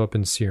just show up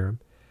in serum,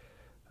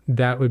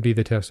 that would be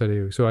the test I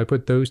do. So I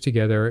put those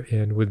together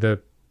and with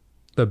the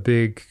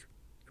big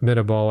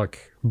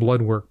metabolic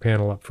blood work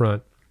panel up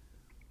front.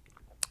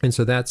 And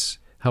so that's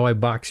how I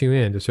box you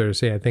in to sort of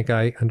say, I think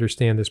I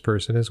understand this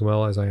person as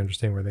well as I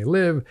understand where they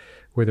live,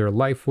 where their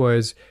life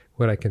was,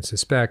 what I can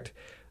suspect.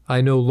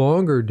 I no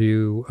longer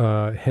do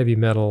heavy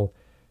metal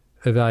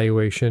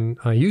evaluation.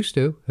 I used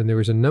to, and there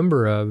was a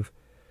number of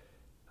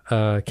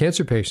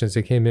cancer patients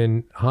that came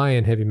in high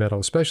in heavy metal,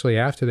 especially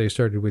after they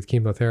started with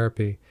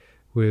chemotherapy,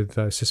 with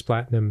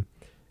cisplatin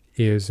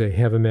is a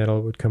heavy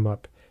metal would come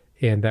up,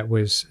 and that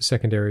was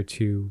secondary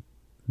to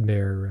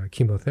their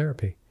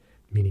chemotherapy,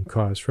 meaning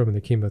caused from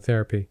the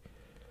chemotherapy.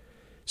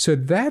 So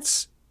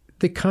that's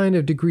the kind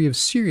of degree of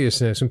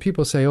seriousness. When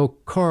people say, oh,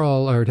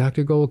 Carl or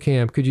Dr.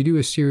 Goldkamp, could you do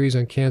a series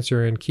on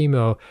cancer and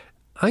chemo?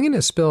 I'm going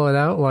to spell it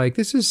out like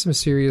this is some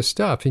serious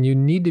stuff and you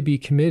need to be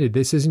committed.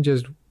 This isn't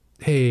just,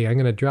 hey, I'm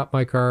going to drop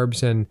my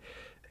carbs and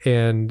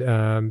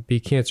be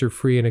cancer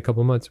free in a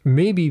couple of months.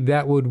 Maybe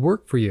that would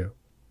work for you.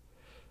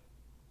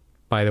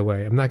 By the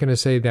way, I'm not going to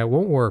say that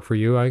won't work for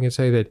you. I can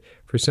say that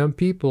for some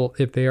people,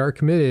 if they are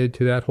committed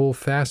to that whole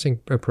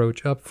fasting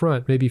approach up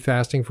front, maybe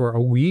fasting for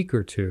a week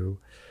or two,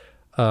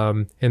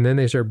 and then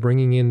they start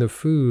bringing in the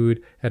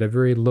food at a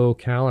very low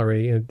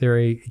calorie and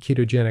very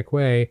ketogenic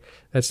way,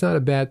 that's not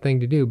a bad thing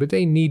to do. But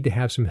they need to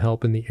have some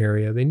help in the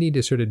area. They need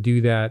to sort of do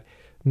that,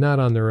 not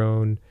on their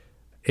own.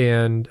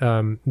 And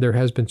there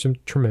has been some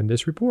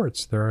tremendous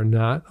reports. There are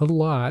not a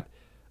lot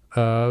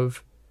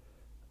of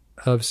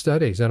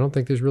studies. I don't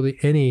think there's really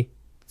any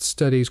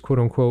studies, quote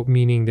unquote,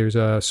 meaning there's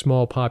a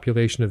small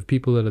population of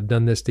people that have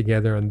done this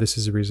together and this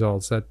is the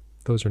results.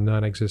 Those are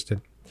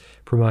non-existent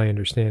from my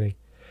understanding.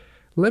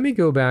 Let me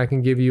go back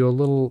and give you a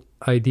little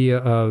idea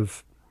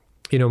of,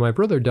 my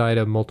brother died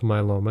of multiple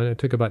myeloma, and it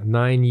took about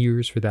 9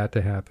 years for that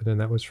to happen. And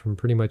that was from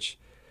pretty much,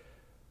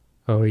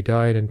 he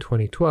died in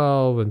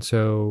 2012. And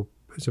so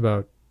it's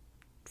about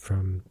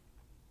from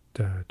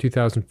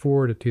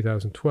 2004 to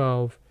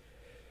 2012.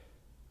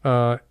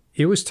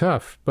 It was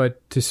tough,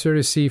 but to sort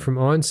of see from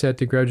onset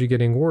to gradually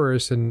getting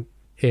worse, and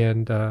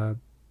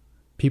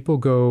people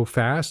go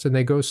fast and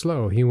they go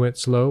slow. He went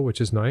slow, which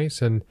is nice,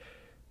 and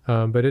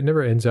but it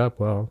never ends up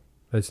well.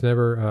 It's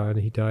never.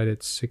 He died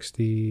at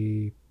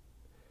 60.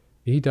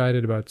 He died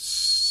at about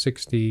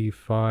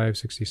 65,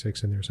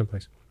 66 in there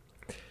someplace.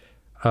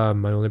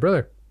 My only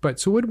brother. But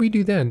so what did we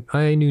do then?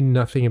 I knew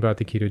nothing about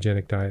the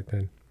ketogenic diet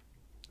then.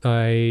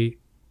 I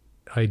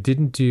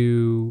didn't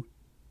do.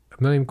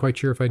 I'm not even quite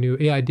sure if I knew.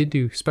 Yeah, I did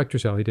do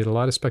SpectraCell. He did a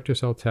lot of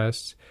SpectraCell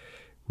tests.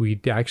 We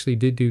actually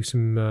did do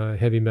some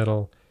heavy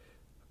metal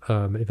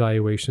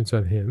evaluations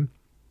on him.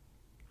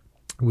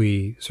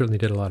 We certainly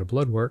did a lot of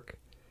blood work.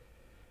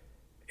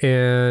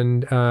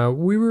 And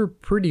we were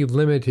pretty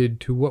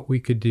limited to what we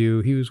could do.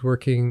 He was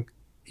working,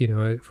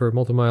 for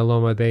multiple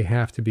myeloma, they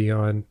have to be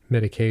on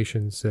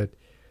medications that,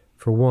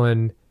 for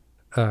one,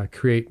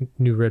 create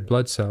new red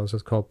blood cells.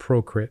 It's called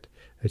Procrit.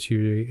 That's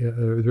usually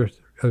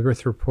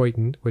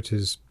erythropoietin, which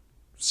is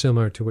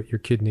similar to what your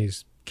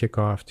kidneys kick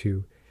off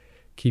to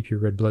keep your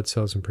red blood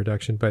cells in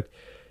production. But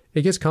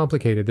it gets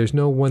complicated. There's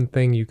no one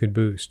thing you can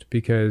boost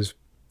because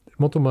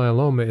multiple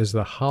myeloma is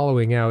the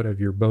hollowing out of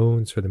your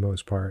bones for the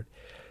most part.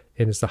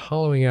 And it's the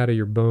hollowing out of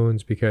your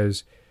bones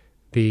because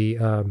I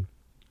don't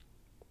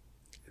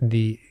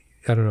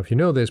know if you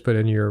know this, but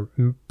in your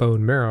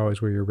bone marrow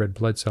is where your red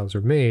blood cells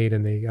are made,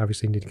 and they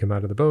obviously need to come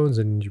out of the bones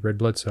and your red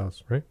blood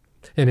cells, right?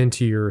 And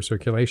into your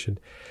circulation.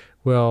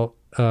 Well,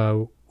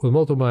 with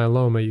multiple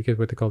myeloma, you get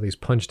what they call these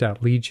punched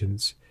out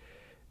lesions,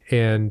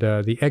 and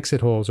the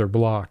exit holes are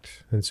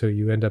blocked. And so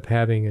you end up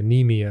having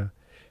anemia,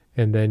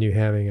 and then you're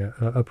having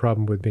a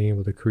problem with being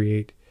able to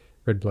create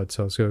red blood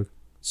cells.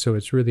 So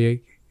it's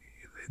really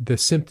the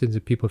symptoms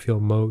that people feel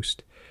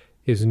most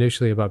is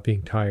initially about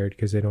being tired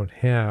because they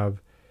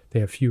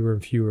have fewer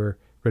and fewer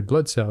red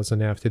blood cells.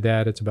 And after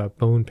that, it's about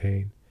bone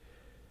pain.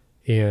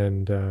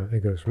 And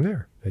it goes from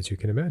there, as you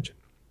can imagine.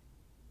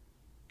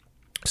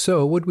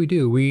 So what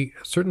do? We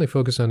certainly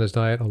focus on his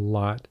diet a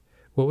lot.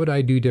 What would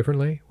I do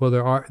differently? Well,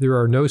 there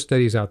are no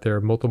studies out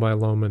there, multiple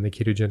myeloma and the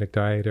ketogenic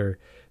diet, or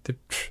that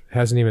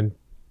hasn't even,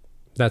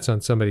 that's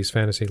on somebody's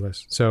fantasy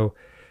list. So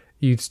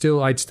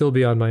I'd still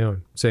be on my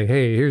own. Say,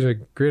 hey, here's a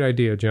great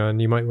idea,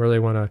 John. You might really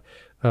want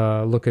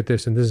to look at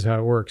this, and this is how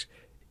it works.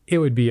 It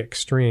would be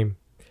extreme.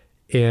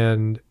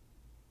 And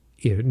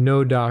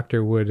no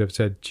doctor would have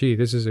said, gee,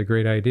 this is a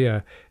great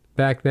idea.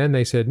 Back then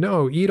they said,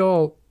 no, eat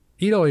all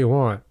you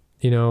want.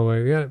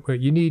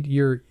 You need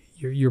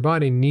your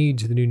body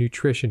needs the new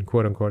nutrition,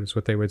 quote unquote, is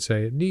what they would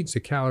say. It needs the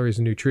calories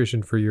and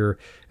nutrition for your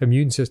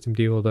immune system to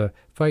be able to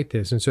fight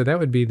this. And so that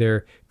would be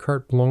their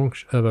carte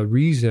blanche of a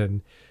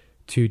reason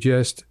to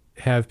just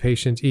have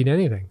patients eat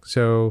anything.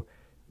 So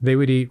they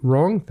would eat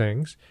wrong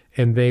things,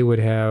 and they would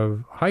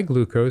have high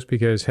glucose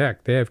because,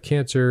 heck, they have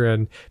cancer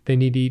and they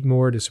need to eat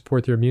more to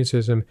support their immune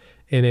system.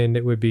 And then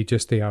it would be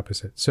just the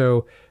opposite.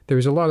 So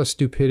there's a lot of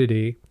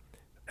stupidity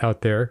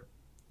out there,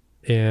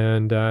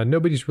 and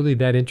nobody's really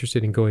that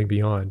interested in going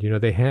beyond.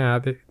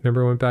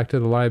 Remember, I went back to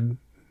the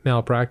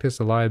malpractice,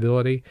 the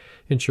liability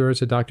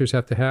insurance that doctors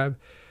have to have.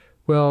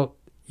 Well,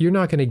 you're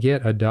not going to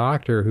get a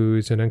doctor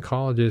who's an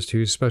oncologist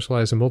who's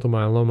specialized in multiple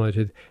myeloma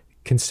to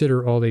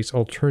consider all these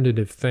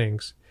alternative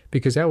things,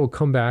 because that will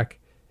come back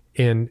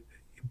and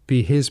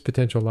be his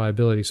potential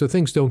liability. So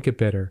things don't get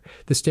better.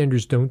 The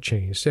standards don't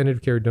change. Standard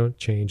of care don't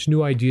change.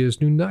 New ideas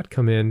do not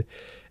come in,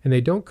 and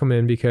they don't come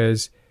in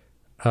because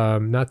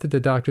not that the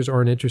doctors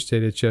aren't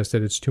interested. It's just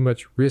that it's too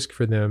much risk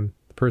for them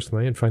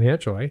personally and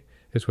financially,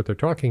 is what they're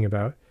talking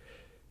about,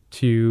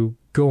 to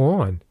go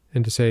on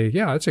and to say,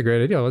 yeah, that's a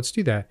great idea. Let's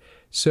do that.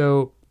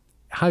 So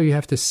how you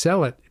have to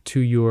sell it to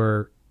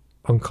your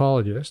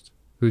oncologist,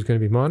 who's going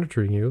to be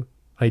monitoring you,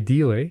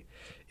 ideally,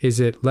 Is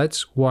it,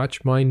 let's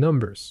watch my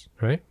numbers,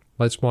 right?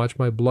 Let's watch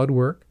my blood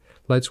work.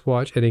 Let's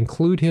watch and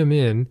include him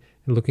in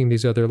looking at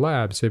these other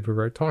labs that we've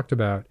already talked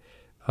about.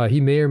 He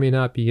may or may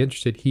not be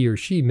interested, he or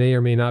she may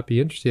or may not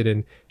be interested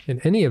in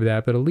any of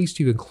that, but at least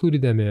you've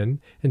included them in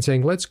and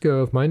saying, let's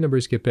go, if my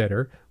numbers get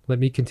better, let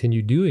me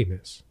continue doing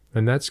this.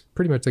 And that's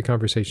pretty much the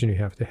conversation you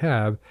have to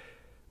have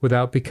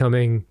without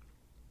becoming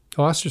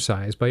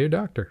ostracized by your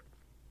doctor.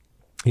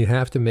 You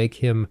have to make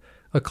him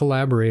a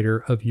collaborator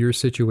of your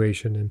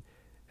situation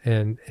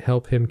and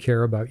help him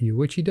care about you,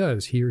 which he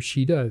does, he or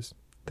she does.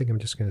 I think I'm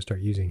just going to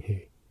start using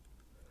he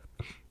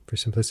for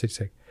simplicity's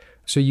sake.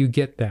 So you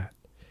get that.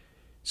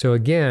 So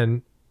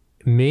again,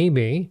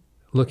 maybe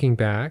looking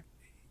back,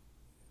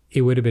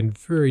 it would have been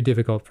very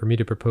difficult for me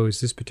to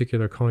propose this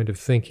particular kind of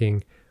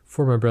thinking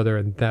for my brother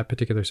in that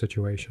particular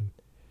situation.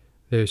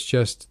 There's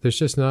just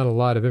not a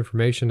lot of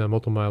information on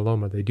multiple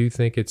myeloma. They do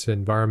think it's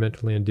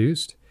environmentally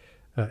induced.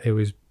 There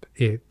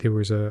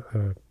was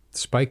a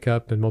spike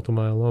up in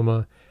multiple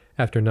myeloma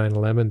after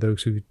 9/11.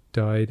 Those who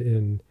died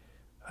in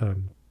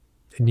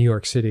New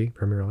York City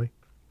primarily,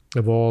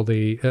 of all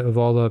the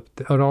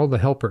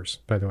helpers,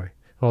 by the way,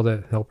 all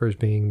the helpers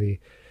being the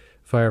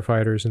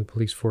firefighters and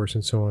police force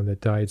and so on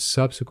that died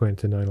subsequent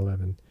to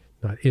 9/11,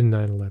 not in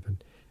 9/11.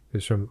 It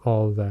was from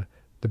all the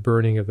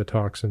burning of the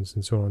toxins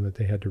and so on that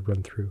they had to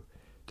run through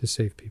to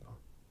save people.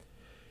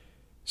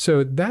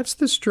 So that's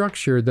the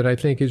structure that I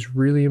think is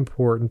really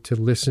important to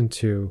listen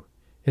to.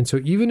 And so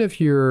even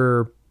if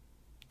you're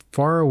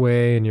far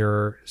away and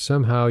you're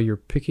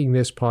picking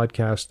this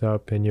podcast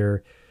up and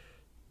you're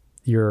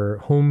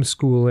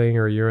homeschooling,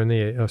 or you're in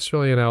the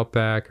Australian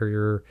outback, or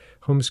you're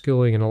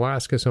homeschooling in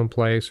Alaska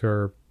someplace,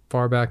 or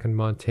far back in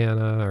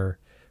Montana, or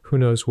who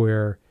knows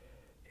where,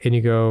 and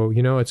you go,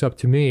 it's up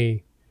to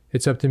me.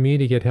 It's up to me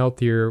to get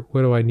healthier.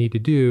 What do I need to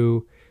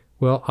do?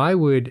 Well, I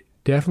would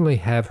definitely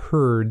have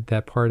heard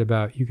that part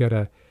about you got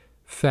to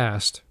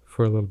fast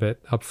for a little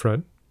bit up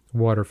front,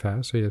 water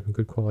fast, so you have some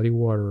good quality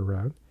water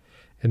around.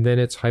 And then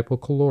it's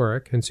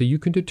hypocaloric. And so you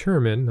can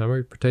determine,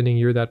 I'm pretending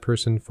you're that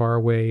person far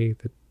away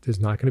that is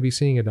not going to be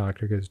seeing a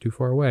doctor because it's too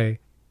far away,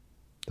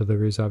 though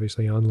there is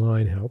obviously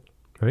online help,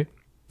 right?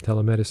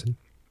 Telemedicine.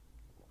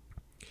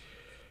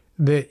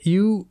 That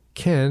you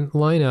can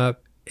line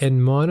up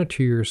and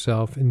monitor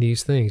yourself in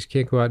these things. You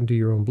can't go out and do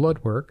your own blood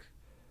work.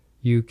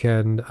 You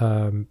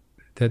can,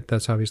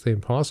 that's obviously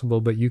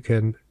impossible, but you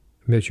can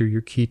measure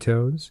your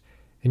ketones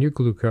and your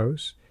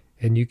glucose,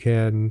 and you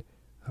can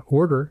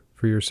order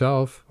for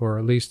yourself, or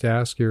at least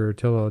ask your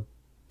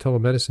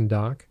telemedicine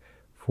doc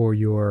for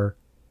your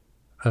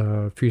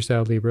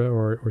Freestyle Libre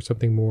or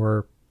something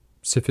more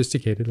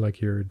sophisticated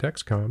like your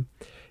Dexcom,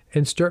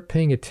 and start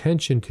paying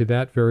attention to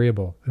that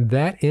variable.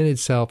 That in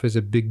itself is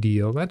a big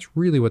deal. That's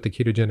really what the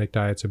ketogenic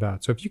diet's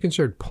about. So if you can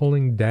start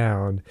pulling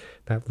down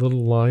that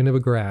little line of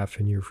a graph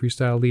in your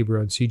Freestyle Libre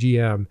on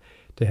CGM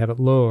to have it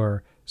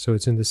lower, so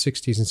it's in the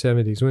 60s and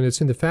 70s. When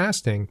it's into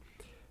fasting,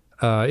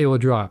 it will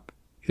drop.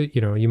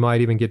 You might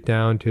even get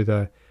down to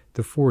the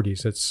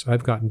 40s.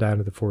 I've gotten down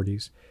to the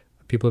 40s.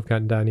 People have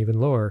gotten down even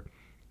lower.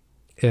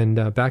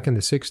 And back in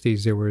the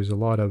 60s, there was a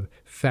lot of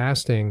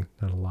fasting,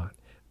 not a lot.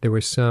 There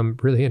was some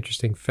really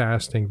interesting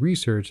fasting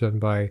research done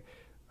by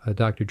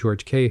Dr.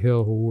 George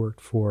Cahill, who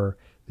worked for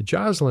the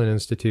Joslin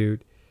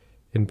Institute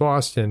in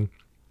Boston.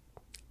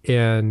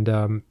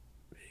 And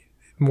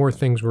more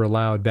things were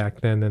allowed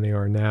back then than they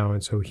are now.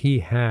 And so he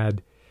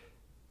had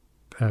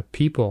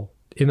people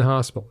in the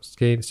hospital,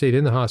 stayed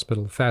in the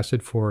hospital,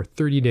 fasted for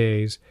 30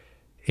 days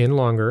and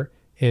longer.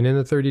 And in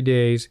the 30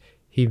 days,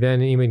 he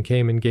then even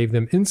came and gave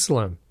them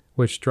insulin,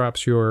 which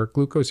drops your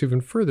glucose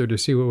even further to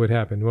see what would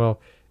happen.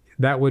 Well,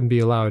 that wouldn't be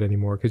allowed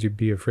anymore because you'd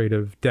be afraid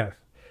of death.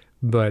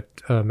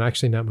 But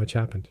actually not much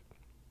happened.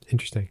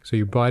 Interesting. So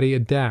your body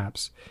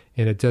adapts,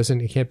 and it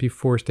can't be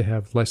forced to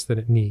have less than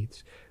it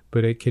needs,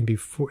 but it can be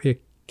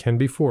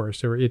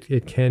forced, or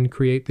it can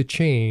create the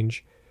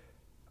change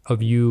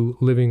of you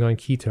living on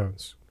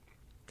ketones.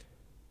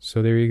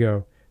 So there you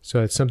go.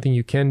 So it's something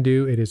you can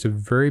do. It is a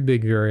very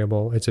big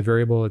variable. It's a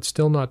variable that's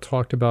still not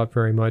talked about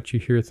very much. You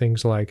hear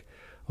things like,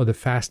 the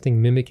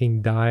fasting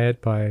mimicking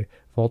diet by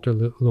Walter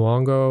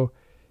Luongo.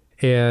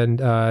 And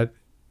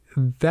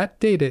that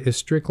data is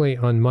strictly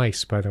on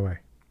mice, by the way.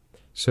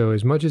 So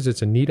as much as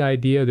it's a neat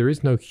idea, there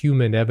is no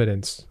human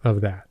evidence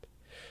of that.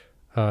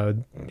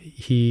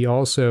 He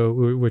also,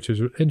 which is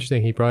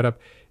interesting, he brought up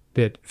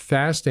that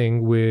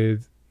fasting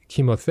with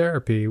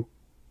chemotherapy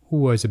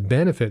was a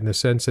benefit in the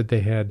sense that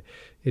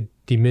it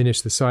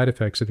diminished the side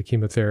effects of the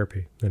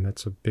chemotherapy. And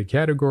that's a big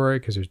category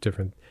because there's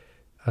different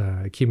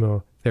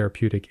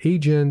chemotherapeutic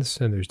agents,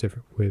 and there's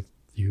different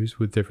used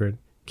with different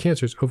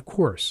cancers, of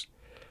course.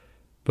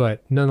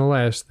 But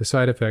nonetheless, the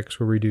side effects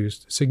were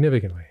reduced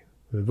significantly.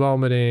 The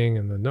vomiting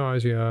and the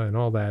nausea and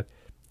all that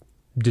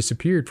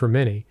disappeared for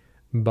many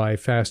by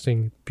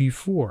fasting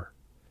before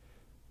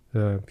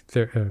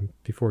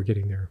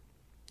getting their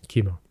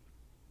chemo.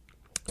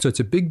 So it's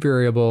a big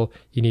variable.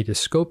 You need to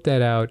scope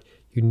that out.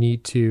 You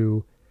need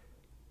to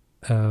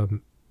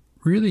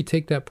really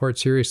take that part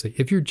seriously.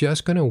 If you're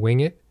just going to wing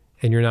it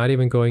and you're not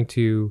even going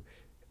to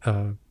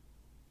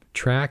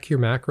track your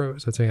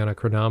macros, let's say on a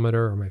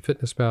chronometer or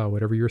MyFitnessPal,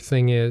 whatever your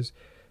thing is,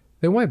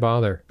 then why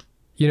bother?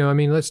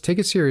 Let's take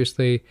it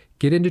seriously,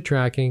 get into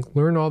tracking,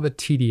 learn all the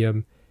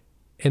tedium,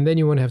 and then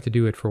you won't have to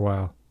do it for a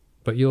while.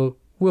 But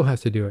we'll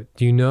have to do it.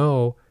 Do you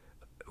know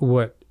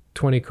what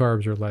 20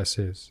 carbs or less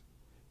is?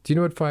 Do you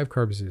know what 5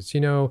 carbs is?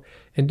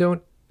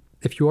 And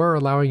if you are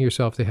allowing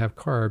yourself to have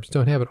carbs,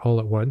 don't have it all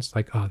at once.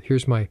 Like,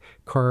 here's my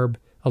carb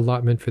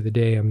allotment for the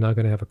day. I'm not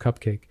going to have a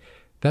cupcake.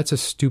 That's a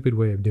stupid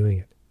way of doing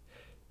it.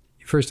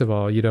 First of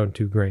all, you don't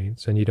do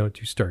grains and you don't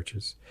do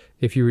starches.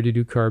 If you were to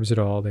do carbs at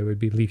all, they would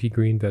be leafy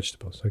green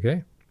vegetables,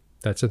 okay?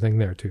 That's a thing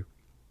there too.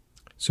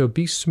 So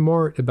be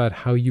smart about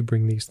how you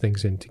bring these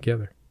things in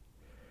together.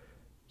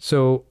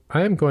 So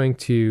I am going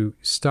to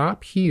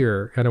stop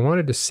here, and I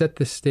wanted to set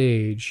the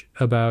stage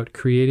about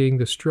creating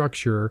the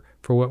structure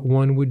for what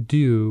one would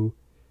do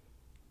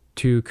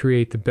to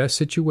create the best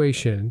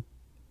situation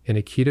in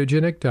a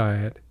ketogenic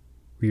diet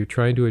where you're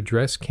trying to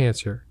address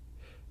cancer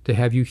to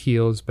have you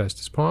heal as best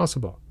as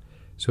possible.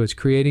 So it's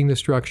creating the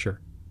structure.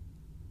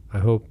 I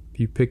hope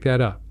you pick that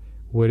up.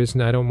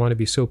 I don't want to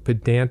be so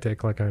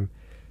pedantic like I'm,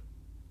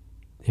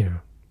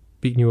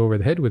 beating you over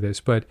the head with this,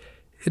 but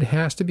it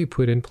has to be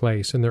put in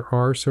place. And there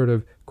are sort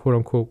of quote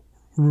unquote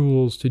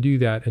rules to do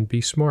that, and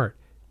be smart.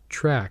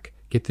 Track,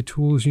 get the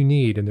tools you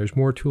need. And there's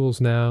more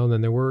tools now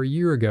than there were a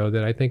year ago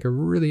that I think are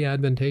really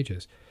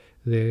advantageous.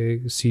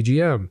 The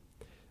CGM,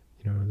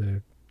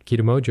 the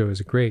Keto Mojo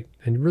is great,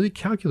 and really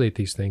calculate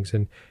these things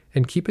and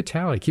keep a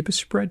tally, keep a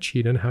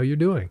spreadsheet on how you're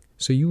doing.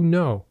 So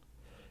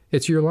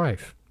it's your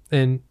life,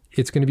 and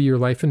it's going to be your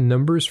life in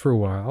numbers for a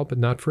while, but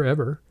not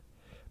forever.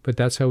 But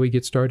that's how we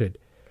get started.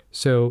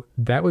 So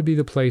that would be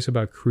the place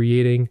about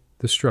creating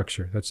the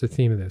structure. That's the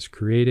theme of this,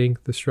 creating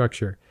the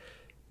structure.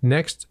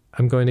 Next,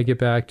 I'm going to get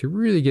back to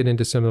really get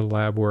into some of the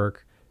lab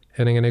work,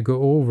 and I'm going to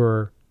go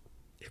over,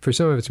 for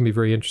some of it's going to be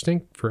very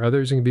interesting. For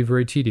others, it's going to be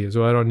very tedious.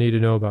 I don't need to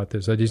know about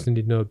this. I just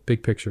need to know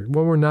big picture.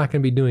 Well, we're not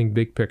going to be doing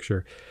big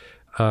picture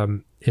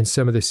in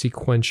some of the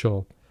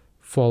sequential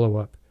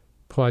follow-up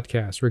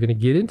podcasts. We're going to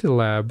get into the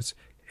labs,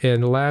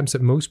 and the labs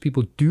that most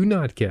people do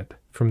not get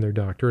from their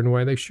doctor, and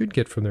why they should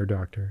get from their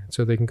doctor.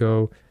 So they can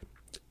go,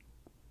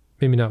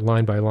 maybe not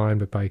line by line,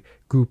 but by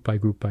group by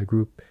group by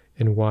group,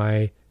 and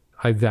why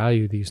I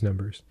value these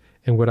numbers.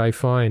 And what I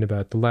find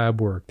about the lab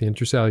work, the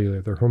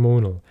intracellular, the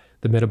hormonal,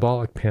 the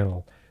metabolic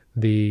panel,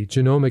 the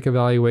genomic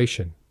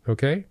evaluation.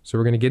 Okay? So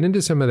we're going to get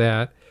into some of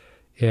that,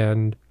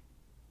 and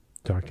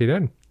talk to you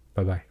then.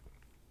 Bye-bye.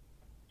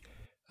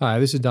 Hi,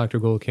 this is Dr.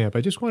 Goldkamp.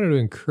 I just wanted to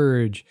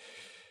encourage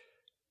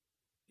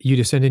you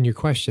to send in your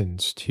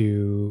questions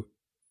to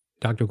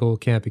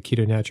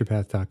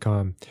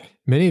drgoldkamp@ketonaturopath.com.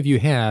 Many of you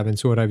have, and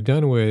so what I've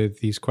done with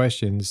these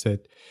questions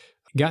that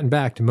gotten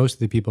back to most of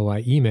the people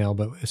I email,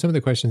 but some of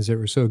the questions that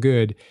were so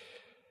good,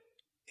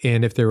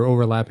 and if they were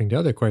overlapping to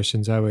other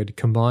questions, I would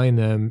combine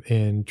them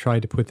and try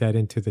to put that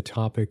into the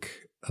topic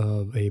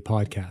of a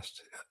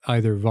podcast,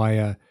 either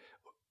via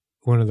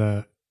one of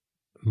the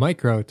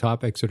micro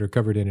topics that are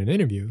covered in an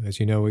interview. As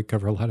you know, we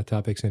cover a lot of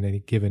topics in any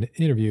given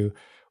interview,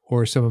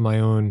 or some of my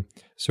own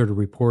sort of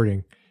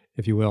reporting,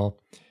 if you will,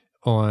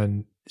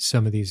 on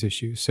some of these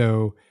issues.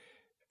 So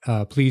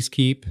please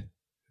keep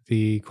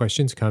the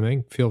questions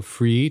coming. Feel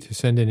free to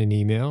send in an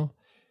email,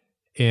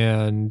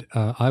 and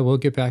I will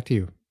get back to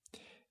you.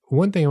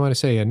 One thing I want to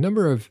say, a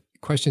number of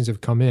questions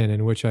have come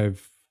in which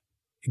I've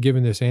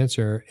given this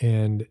answer,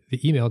 and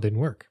the email didn't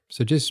work.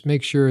 So just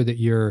make sure that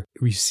you're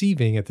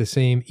receiving at the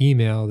same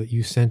email that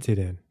you sent it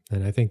in.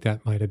 And I think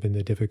that might have been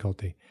the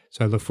difficulty.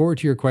 So I look forward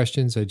to your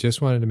questions. I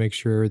just wanted to make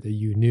sure that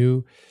you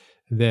knew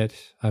that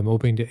I'm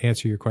open to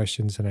answer your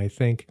questions. And I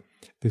think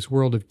this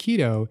world of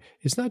keto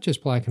is not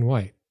just black and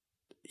white.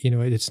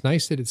 It's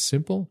nice that it's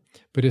simple,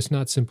 but it's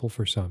not simple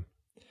for some.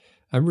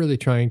 I'm really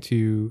trying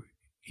to,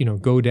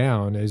 go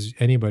down as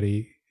any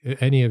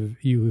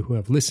of you who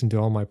have listened to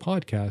all my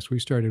podcasts. We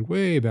started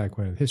way back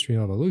when, History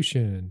and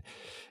Evolution and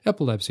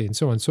epilepsy and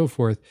so on and so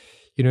forth.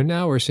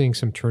 Now we're seeing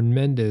some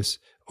tremendous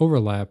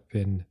overlap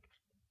in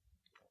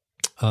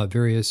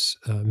various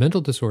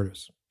mental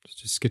disorders,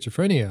 such as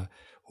schizophrenia,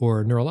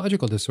 or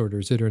neurological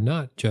disorders that are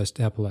not just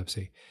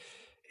epilepsy.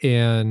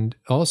 And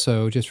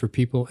also, just for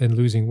people in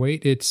losing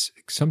weight, it's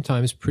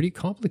sometimes pretty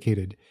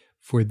complicated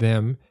for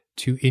them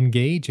to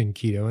engage in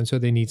keto, and so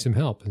they need some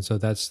help. And so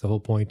that's the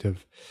whole point of,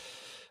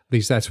 at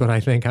least that's what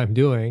I think I'm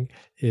doing,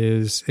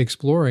 is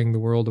exploring the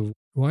world of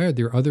why are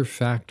there other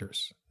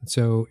factors. And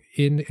so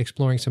in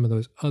exploring some of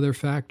those other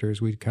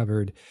factors, we've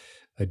covered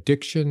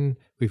addiction,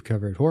 we've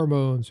covered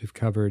hormones, we've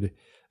covered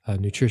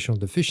nutritional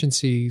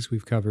deficiencies,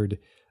 we've covered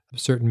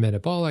certain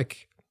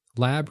metabolic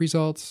lab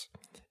results,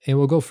 and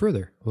we'll go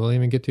further. We'll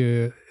even get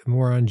to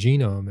more on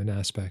genome and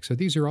aspects. So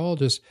these are all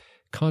just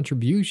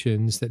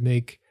contributions that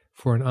make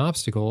for an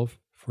obstacle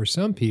for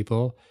some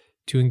people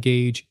to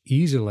engage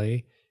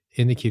easily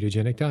in the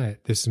ketogenic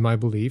diet. This is my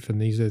belief,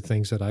 and these are the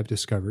things that I've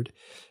discovered.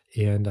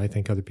 And I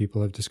think other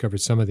people have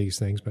discovered some of these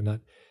things, but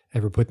not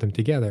ever put them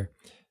together.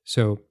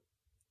 So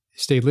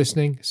stay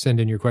listening, send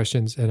in your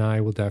questions, and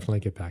I will definitely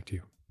get back to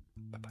you.